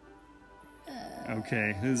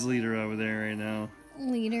 Okay, who's leader over there right now?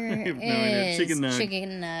 Leader have no idea. is Chicken Nug. Chicken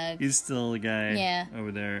Nug. He's still the guy Yeah.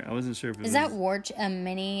 over there. I wasn't sure if it Is was... that a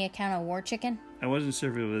mini account of War Chicken? I wasn't sure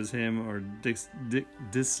if it was him or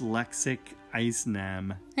Dyslexic Ice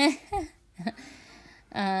Nam.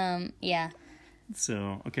 Yeah.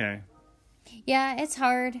 So, okay. Yeah, it's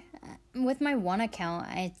hard. With my one account,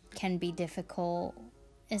 it can be difficult.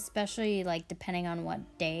 especially like depending on what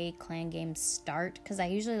day clan games start, because I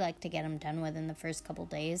usually like to get them done within the first couple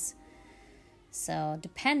days. So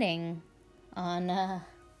depending on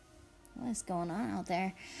what is going on out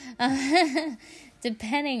there,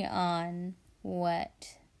 depending on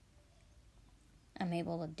what I'm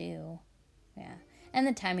able to do, yeah. And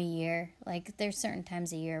the time of year, like there's certain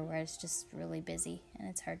times of year where it's just really busy and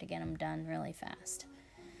it's hard to get them done really fast.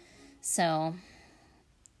 So,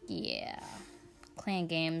 yeah, clan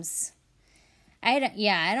games. I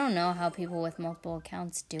don't know how people with multiple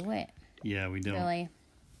accounts do it. Yeah, we don't. Really.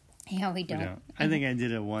 Yeah, we don't. I think I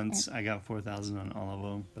did it once. I got 4,000 on all of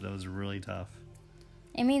them, but it was really tough.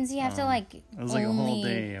 It means you have to like. It was like a whole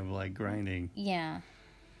day of like grinding. Yeah.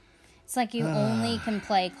 It's like you only can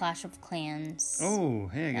play Clash of Clans. Oh,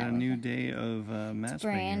 hey, I got a new day of matchmaking.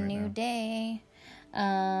 Brand new day.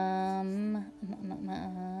 How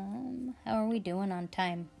are we doing on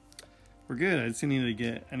time? We're good. I just need to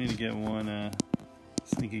get one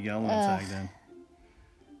sneaky goblin tag done.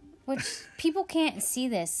 Which people can't see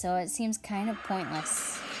this, so it seems kind of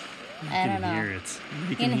pointless. I don't know.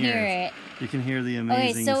 You can hear it. You can hear the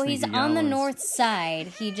amazing. Okay, so sneaky he's on goblins. the north side.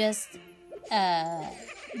 He just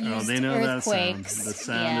used they know earthquakes. that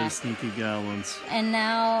sound. The sound of sneaky goblins. And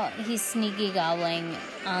now he's sneaky gobbling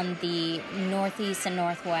on the northeast and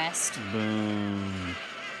northwest. Boom.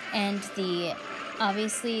 And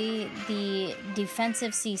obviously the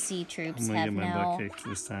defensive CC troops I'm have gonna get my now butt kicked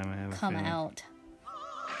this time. I have a come feeling. out.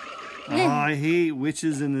 Oh, I hate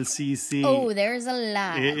witches in the CC. Oh, there's a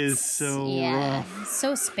lot. It is so rough.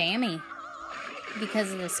 So spammy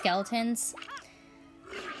because of the skeletons.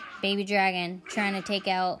 Baby dragon trying to take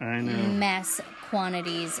out I know. mass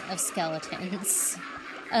quantities of skeletons.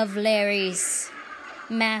 Of Larrys.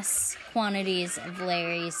 Mass quantities of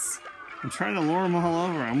Larrys. I'm trying to lure them all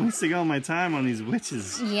over. I'm wasting all my time on these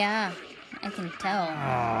witches. Yeah, I can tell.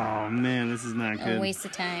 Oh, man, this is not good. A waste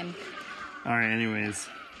of time. Alright, anyways.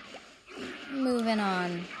 Moving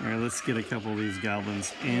on. Alright, let's get a couple of these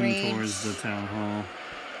goblins in Rage. towards the town hall.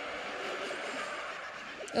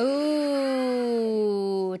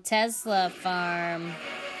 Ooh, Tesla farm.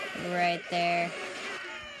 Right there.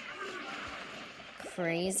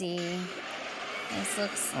 Crazy. This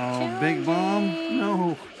looks Oh, big bomb? challenging.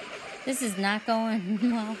 No. This is not going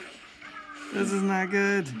well. This is not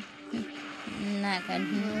good. Not good.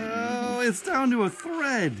 Oh, it's down to a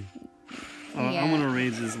thread. Oh, Yeah. I'm going to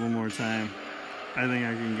rage this one more time. I think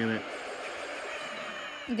I can get it.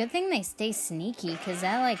 Good thing they stay sneaky, because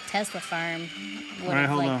that, like, Tesla farm would Alright, have,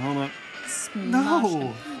 hold like, on, hold on. smashed No!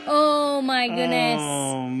 them. Oh, my goodness.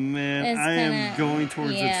 Oh, man. It's I am kinda- going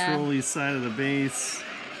towards yeah. the trolley side of the base.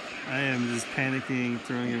 I am just panicking,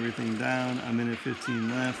 throwing everything down. I'm in at 15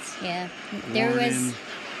 left. Yeah. There Warden,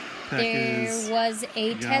 Pekkas, was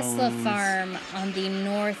a Tesla Gallows. farm on the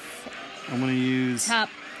north I'm going to use...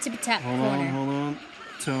 tippy top Hold corner. on.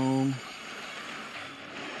 Tome.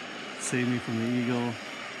 Save me from the eagle.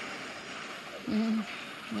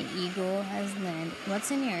 The eagle has landed. What's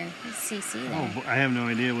in your CC there? Oh, I have no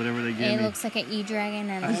idea. Whatever they give It me. looks like an E-Dragon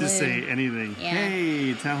and a I just say loon. anything. Yeah.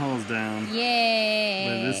 Hey, town hall's down. Yay!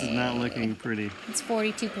 But this is not looking pretty. It's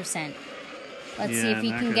 42%. Let's see Yeah, if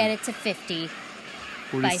you not can good. get it to 50.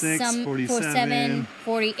 46, 47,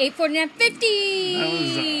 48, 49, 50! That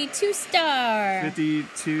was, 2-star.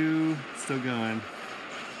 52, still going.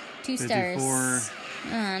 2 54. stars.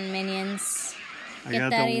 On minions. I Get got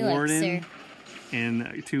that the warden elixir.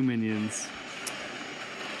 and 2 minions.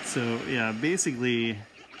 So, yeah, basically,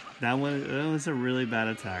 that was a really bad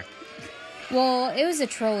attack. Well, it was a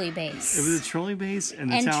trolley base. It was a trolley base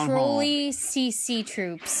and the and town trolley CC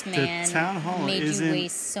troops, man, town hall made you isn't-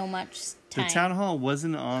 waste so much The time. town hall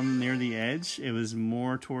wasn't on near the edge. It was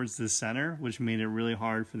more towards the center, which made it really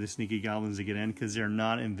hard for the sneaky goblins to get in because they're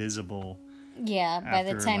not invisible. Yeah, by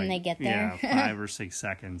the after, time like, they get there. Yeah, 5 or 6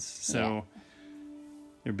 seconds. So Yeah.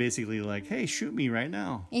 they're basically like, hey, shoot me right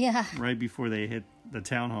now. Yeah, Right before they hit the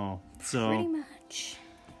town hall. pretty So, much.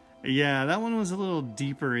 yeah, that one was a little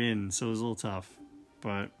deeper in, so it was a little tough.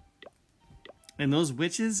 But, and those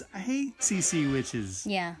witches, I hate CC witches.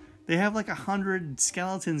 Yeah, They have like 100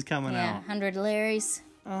 skeletons coming yeah, out. 100 Larrys.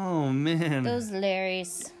 Oh, man. Those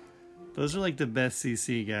Larrys. Those are like the best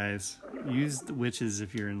CC, guys. Use the witches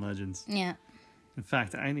if you're in Legends. Yeah. In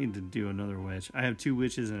fact, I need to do another witch. I have 2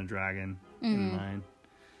 witches and a dragon Mm-hmm. in mine.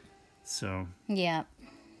 So, Yeah.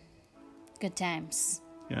 Good times.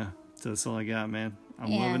 yeah. So that's all I got, man.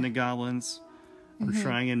 I'm Yeah. loving the goblins. I'm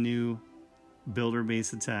trying a new builder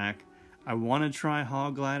base attack. I want to try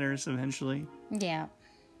hog gliders eventually. Yeah.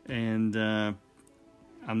 And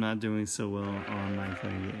I'm not doing so well on my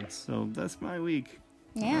playing games. So that's my week.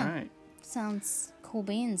 Yeah. All right. Sounds cool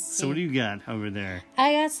beans. So what do you got over there?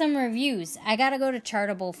 I got some reviews. I gotta go to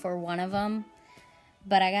Chartable for one of them,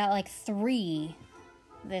 but I got like 3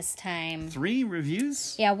 this time. 3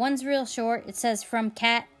 reviews? Yeah, one's real short. It says, "From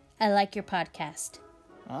Kat, I like your podcast."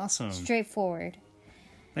 Awesome. Straightforward.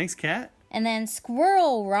 Thanks, Kat. And then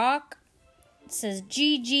Squirrel Rock says,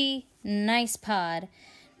 "GG, nice pod.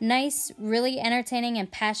 Nice, really entertaining and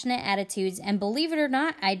passionate attitudes. And believe it or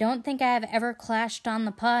not, I don't think I have ever clashed on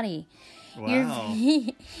the potty. Wow.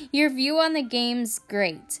 Your view on the game's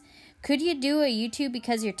great. Could you do a YouTube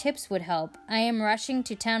because your tips would help? I am rushing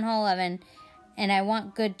to Town Hall 11 and I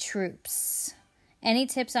want good troops. Any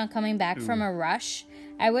tips on coming back from a rush?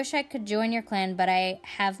 I wish I could join your clan, but I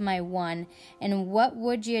have my one. And what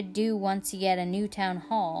would you do once you get a new town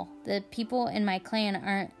hall? The people in my clan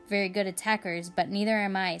aren't very good attackers, but neither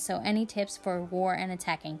am I. So any tips for war and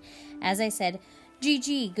attacking? As I said,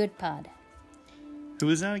 GG, good pod." Who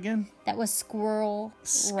is that again? That was Squirrel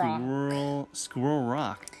Rock. Squirrel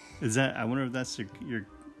Rock. Is that? I wonder if that's your.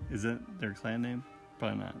 Is that their clan name?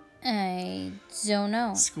 Probably not. I don't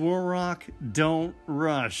know. Squirrel Rock, don't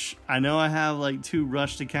rush. I know I have like 2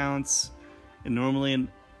 rushed accounts, and normally,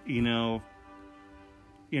 you know,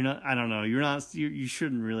 you're not. I don't know. You're not. You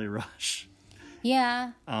shouldn't really rush.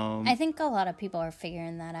 Yeah. I think a lot of people are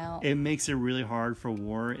figuring that out. It makes it really hard for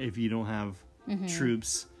war if you don't have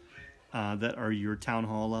troops that are your town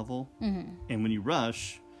hall level. Mm-hmm. And when you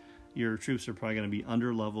rush, your troops are probably going to be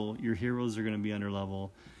under level. Your heroes are going to be under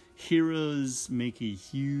level. Heroes make a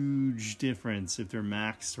huge difference if they're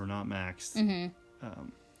maxed or not maxed. Mm-hmm.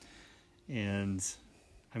 And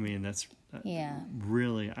I mean, that's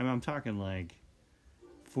really, I'm talking like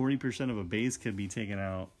 40% of a base could be taken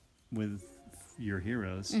out with your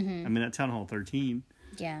heroes. Mm-hmm. I mean, at Town Hall 13,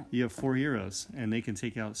 you have 4 heroes and they can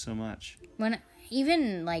take out so much. When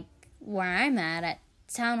even like where I'm at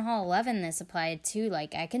Town Hall 11, this applied too.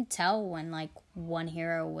 Like, I can tell when like one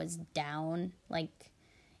hero was down, like,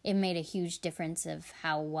 it made a huge difference of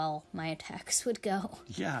how well my attacks would go.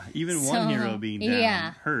 Yeah, even one hero being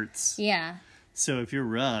down hurts. Yeah. So if you're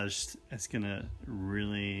rushed, it's gonna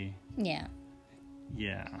really. Yeah.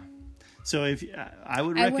 So if I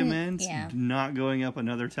would recommend not going up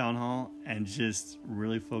another town hall and just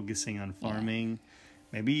really focusing on farming.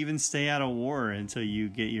 Maybe even stay out of war until you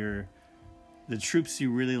get the troops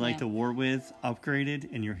you really like to war with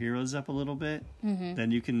upgraded and your heroes up a little bit. Mm-hmm. Then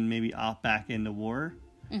you can maybe opt back into war.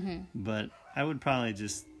 Mm-hmm. But I would probably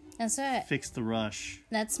just fix the rush.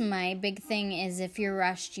 That's my big thing is if you're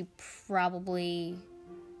rushed, you probably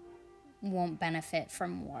won't benefit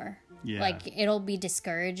from war. Yeah. Like, it'll be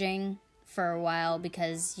discouraging for a while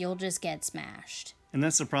because you'll just get smashed. And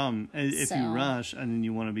that's the problem. If you rush and then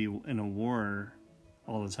you want to be in a war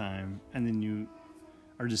all the time and then you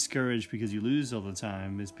are discouraged because you lose all the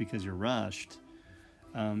time, it's because you're rushed.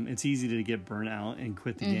 It's easy to get burnt out and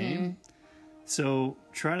quit the game. So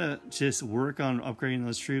try to just work on upgrading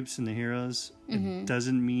those troops and the heroes. Mm-hmm. It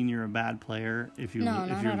doesn't mean you're a bad player if you're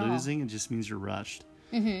losing. It just means you're rushed.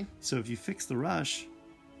 Mm-hmm. So if you fix the rush,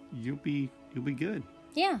 you'll be good.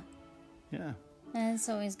 Yeah. Yeah. And it's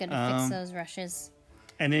always good to fix those rushes.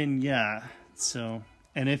 And then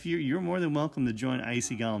and if you're more than welcome to join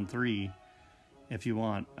Icy Golem 3 if you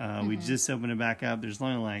want. We just opened it back up. There's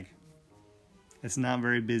only it's not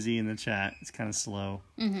very busy in the chat. It's kind of slow.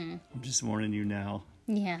 Mm-hmm. I'm just warning you now.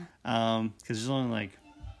 Yeah. Because there's only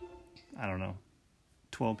I don't know,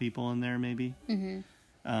 12 people in there maybe.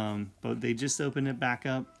 Mm-hmm. But they just opened it back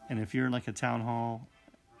up. And if you're like a town hall,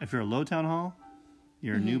 if you're a low town hall,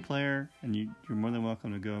 you're a new player, and you're more than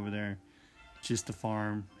welcome to go over there just to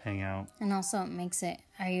farm, hang out. And also it makes it,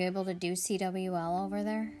 are you able to do CWL over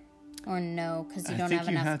there? Or no, because you don't have enough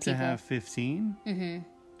people? I think you have to have 15. Mm-hmm.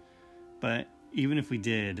 But even if we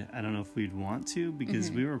did, I don't know if we'd want to, because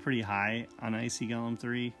we were pretty high on Icy Golem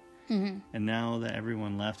 3. Mm-hmm. And now that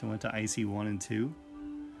everyone left and went to Icy 1 and 2,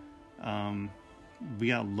 we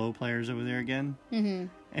got low players over there again. Mm-hmm.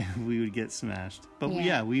 And we would get smashed. But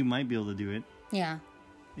we might be able to do it. Yeah.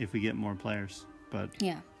 If we get more players. But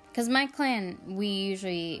yeah. Because my clan, we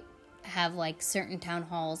usually have certain town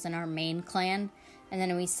halls in our main clan. And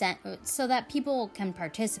then we sent so that people can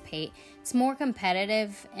participate. It's more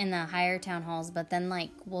competitive in the higher town halls, but then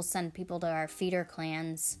we'll send people to our feeder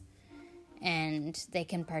clans and they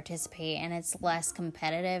can participate and it's less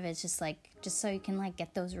competitive. It's just so you can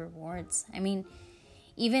get those rewards. I mean,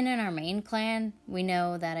 even in our main clan, we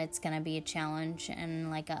know that it's going to be a challenge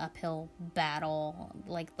and an uphill battle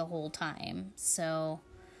the whole time. So,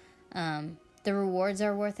 the rewards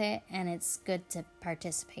are worth it, and it's good to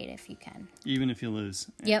participate if you can. Even if you lose.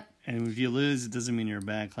 Yep. And if you lose, it doesn't mean you're a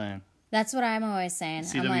bad clan. That's what I'm always saying.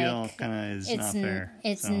 CWL kind of is not fair.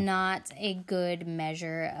 It's not a good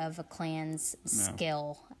measure of a clan's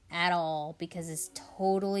skill at all because it's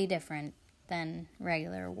totally different than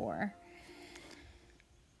regular war.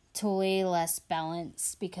 Totally less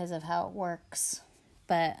balanced because of how it works.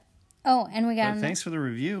 But, and we got... thanks for the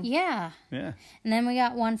review. Yeah. Yeah. And then we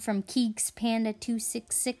got one from Keegs Panda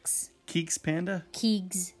 266. Keegs Panda?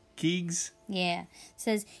 Keegs. Keegs? Yeah.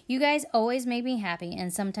 Says, you guys always make me happy,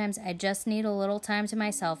 and sometimes I just need a little time to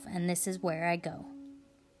myself, and this is where I go.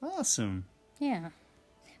 Awesome. Yeah.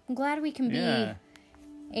 I'm glad we can be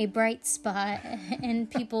a bright spot in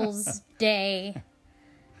people's day.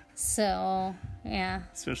 So, yeah.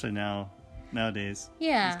 Especially nowadays.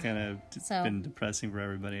 Yeah. It's kind of been depressing for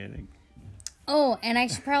everybody, I think. Oh, and I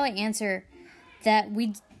should probably answer that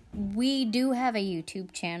we do have a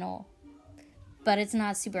YouTube channel. But it's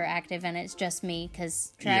not super active, and it's just me,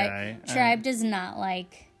 because Tribe does not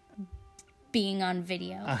like being on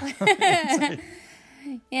video.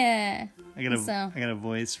 Yeah. I got a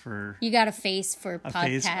voice for... You got a face for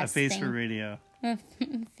podcasting. A face for radio.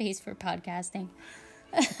 Face for podcasting.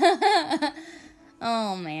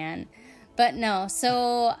 Oh, man. But no,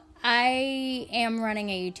 so I am running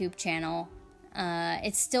a YouTube channel.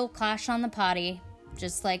 It's still Clash on the Potty,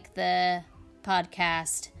 just like the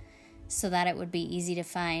podcast, so that it would be easy to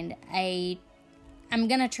find. I'm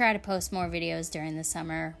going to try to post more videos during the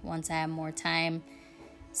summer once I have more time.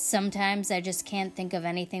 Sometimes I just can't think of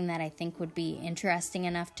anything that I think would be interesting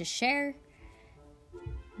enough to share.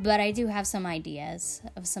 But I do have some ideas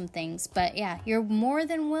of some things. But yeah, you're more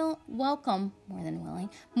than welcome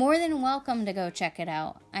to go check it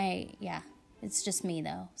out. It's just me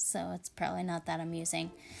though, so it's probably not that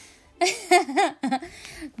amusing.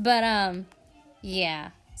 But yeah.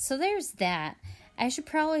 So there's that. I should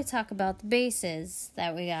probably talk about the bases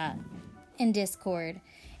that we got in Discord.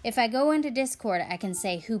 If I go into Discord, I can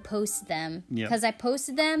say who posted them. Because I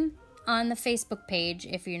posted them on the Facebook page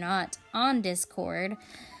if you're not on Discord.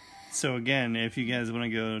 So again, if you guys want to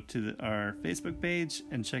go to our Facebook page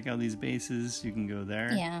and check out these bases, you can go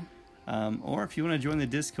there. Yeah. Or if you want to join the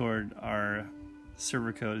Discord, our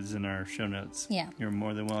server code is in our show notes. Yeah. You're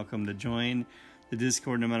more than welcome to join the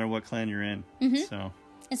Discord no matter what clan you're in. Mm-hmm. So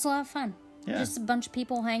it's a lot of fun. Yeah. Just a bunch of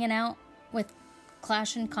people hanging out with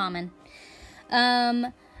Clash in common.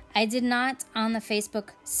 I did not on the Facebook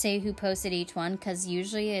say who posted each one, because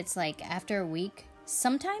usually it's like after a week.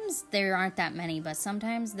 Sometimes there aren't that many, but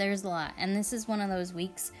sometimes there's a lot. And this is one of those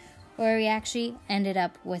weeks where we actually ended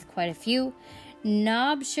up with quite a few.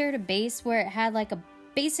 Knob shared a base where it had like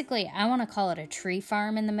basically, I want to call it a tree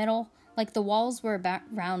farm in the middle. Like the walls were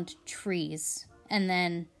around trees. And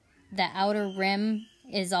then the outer rim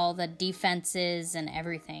is all the defenses and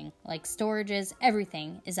everything. Like storages,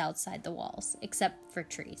 everything is outside the walls, except for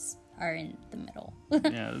trees are in the middle.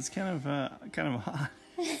 Yeah, it's kind of hot.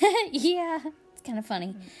 Yeah, it's kind of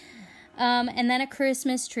funny. And then a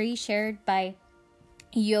Christmas tree shared by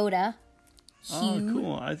Yoda. Oh,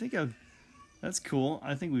 cool. That's cool.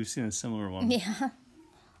 I think we've seen a similar one. Yeah.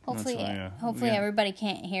 Hopefully everybody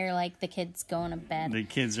can't hear like the kids going to bed. The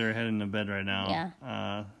kids are heading to bed right now.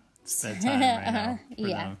 Yeah. It's bedtime right now.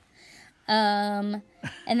 Yeah.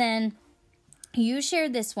 And then you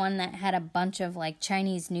shared this one that had a bunch of like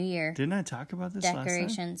Chinese New Year. Didn't I talk about this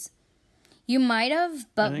decorations? Last time? You might have,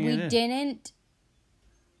 but we didn't.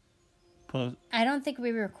 I don't think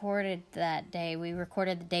we recorded that day. We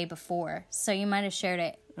recorded the day before, so you might have shared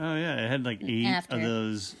it. Oh yeah, it had like 8 of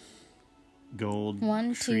those gold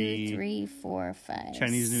 1, tree 2, 3, 4, 5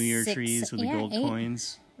 Chinese New Year 6, trees with the gold 8.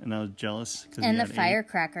 coins, and I was jealous. And the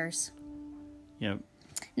firecrackers. Yep.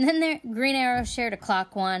 And then Green Arrow shared a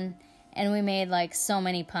clock one, and we made like so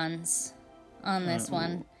many puns on this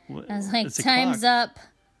one. I was like, time's up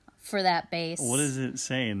for that base. What does it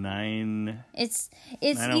say? 9? It's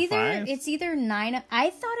 905? either 9. I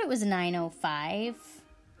thought it was 9:05.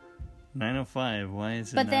 9:05. Why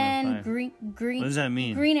is it? But 9:05? then green. What does that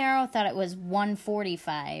mean? Green Arrow thought it was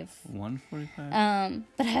 1:45. 1:45.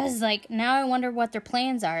 But I was like, now I wonder what their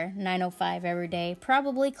plans are. 9:05 every day,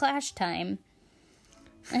 probably Clash time.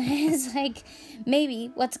 It's like,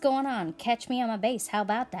 maybe what's going on? Catch me on my base. How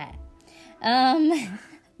about that?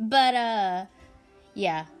 But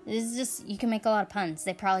yeah, it's just, you can make a lot of puns.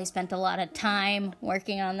 They probably spent a lot of time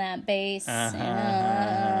working on that base.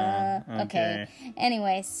 Okay.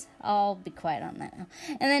 Anyways, I'll be quiet on that now.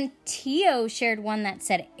 And then Tio shared one that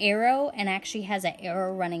said arrow and actually has an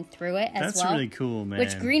arrow running through it as well. That's really cool, man.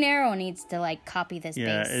 Which Green Arrow needs to like copy this base.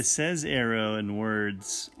 Yeah, it says arrow in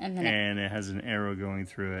words, and it has an arrow going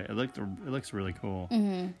through it. It looks really cool.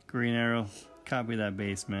 Mm-hmm. Green Arrow, copy that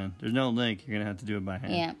base, man. There's no link. You're gonna have to do it by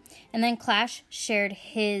hand. Yeah. And then Clash shared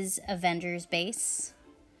his Avengers base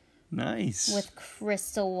Nice. with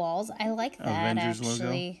crystal walls. I like that, Avengers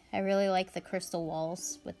actually. I really like the crystal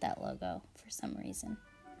walls with that logo for some reason.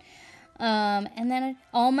 And then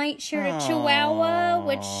All Might shared a Chihuahua,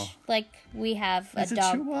 which, like, we have It's a a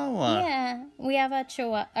dog. Chihuahua. Yeah, we have a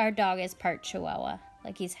Chihuahua. Our dog is part Chihuahua.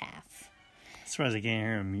 Like, he's half. I'm surprised I can't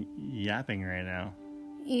hear him yapping right now.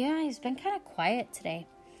 Yeah, he's been kind of quiet today.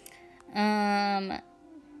 And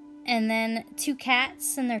then 2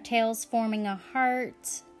 cats and their tails forming a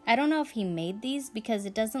heart. I don't know if he made these because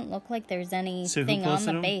it doesn't look like there's anything on posted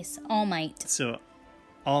the them? base. All Might. So,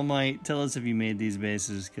 All Might, tell us if you made these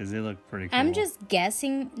bases because they look pretty cool. I'm just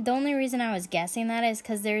guessing. The only reason I was guessing that is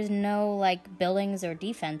because there's no, like, buildings or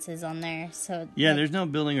defenses on there. So Yeah, like, there's no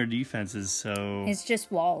building or defenses, so it's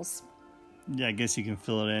just walls. yeah, I guess you can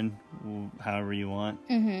fill it in however you want.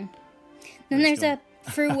 Then there's a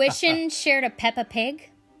Fruition shared a Peppa Pig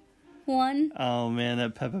one. Oh man,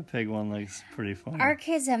 that Peppa Pig one looks pretty funny. Our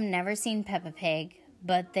kids have never seen Peppa Pig,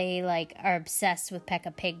 but they, like, are obsessed with Peppa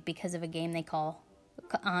Pig because of a game they call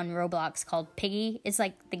on Roblox called Piggy. It's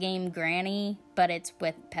like the game Granny, but it's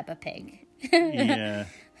with Peppa Pig. Yeah.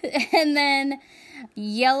 And then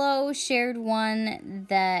Yellow shared one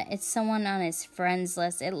that it's someone on his friends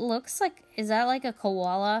list. It looks like, is that like a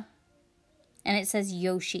koala? And it says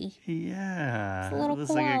Yoshi. Yeah. It's a little it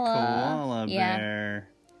looks like a koala. koala Yeah. bear.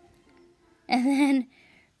 And then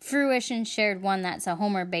Fruition shared one that's a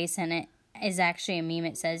Homer base, and it is actually a meme.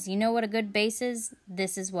 It says, you know what a good base is?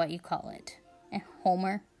 This is what you call it.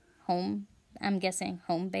 Homer. Home. I'm guessing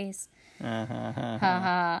home base.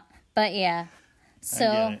 Haha. But yeah.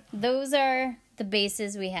 So it. those are the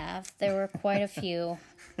bases we have. There were quite a few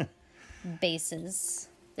bases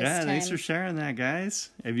this Yeah, time. thanks for sharing that, guys.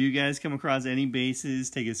 If you guys come across any bases,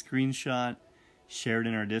 take a screenshot, share it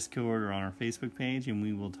in our Discord or on our Facebook page, and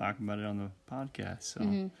we will talk about it on the podcast.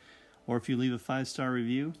 So, or if you leave a 5-star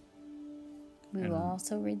review, We will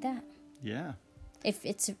also read that. yeah, If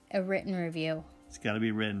it's a written review. it's got to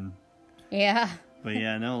be written. Yeah. But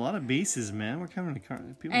yeah, no, a lot of bases, man. We're coming to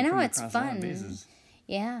people. I know, coming it's across a lot of fun. bases,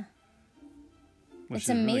 Yeah. which It's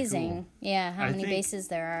is really amazing. cool. Yeah, how I many think- bases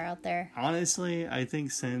there are out there. Honestly, I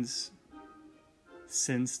think since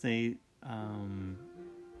they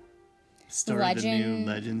started the new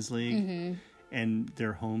Legends League and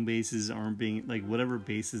their home bases aren't being, like, whatever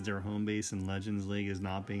base is their home base in Legends League is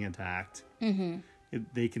not being attacked.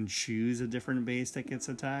 They can choose a different base that gets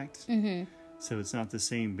attacked. So it's not the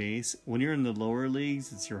same base. When you're in the lower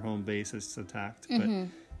leagues, it's your home base that's attacked. But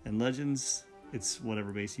in Legends, it's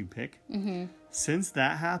whatever base you pick. Since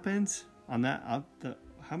that happened, on that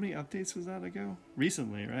how many updates was that ago?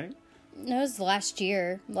 Recently, right? It was last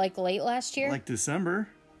year, like late last year. Like December.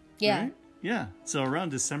 yeah. Right? Yeah. So around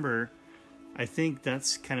December, I think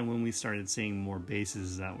that's kind of when we started seeing more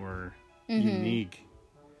bases that were unique.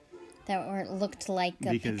 That were looked like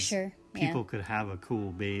a Because picture. people could have a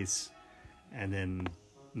cool base and then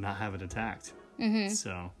not have it attacked.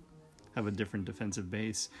 So have a different defensive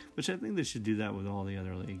base, which I think they should do that with all the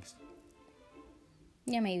other leagues.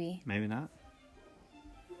 Yeah, maybe. Maybe not.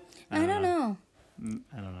 I don't know.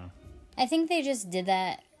 I don't know. I think they just did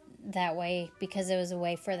that way because it was a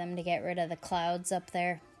way for them to get rid of the clouds up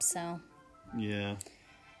there. So, Yeah.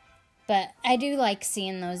 but I do like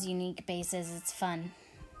seeing those unique bases. It's fun.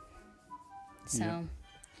 So, Yeah.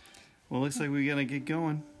 Well, looks like we gotta get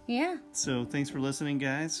going. yeah. So thanks for listening,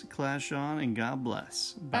 guys. Clash on and God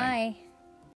bless. Bye.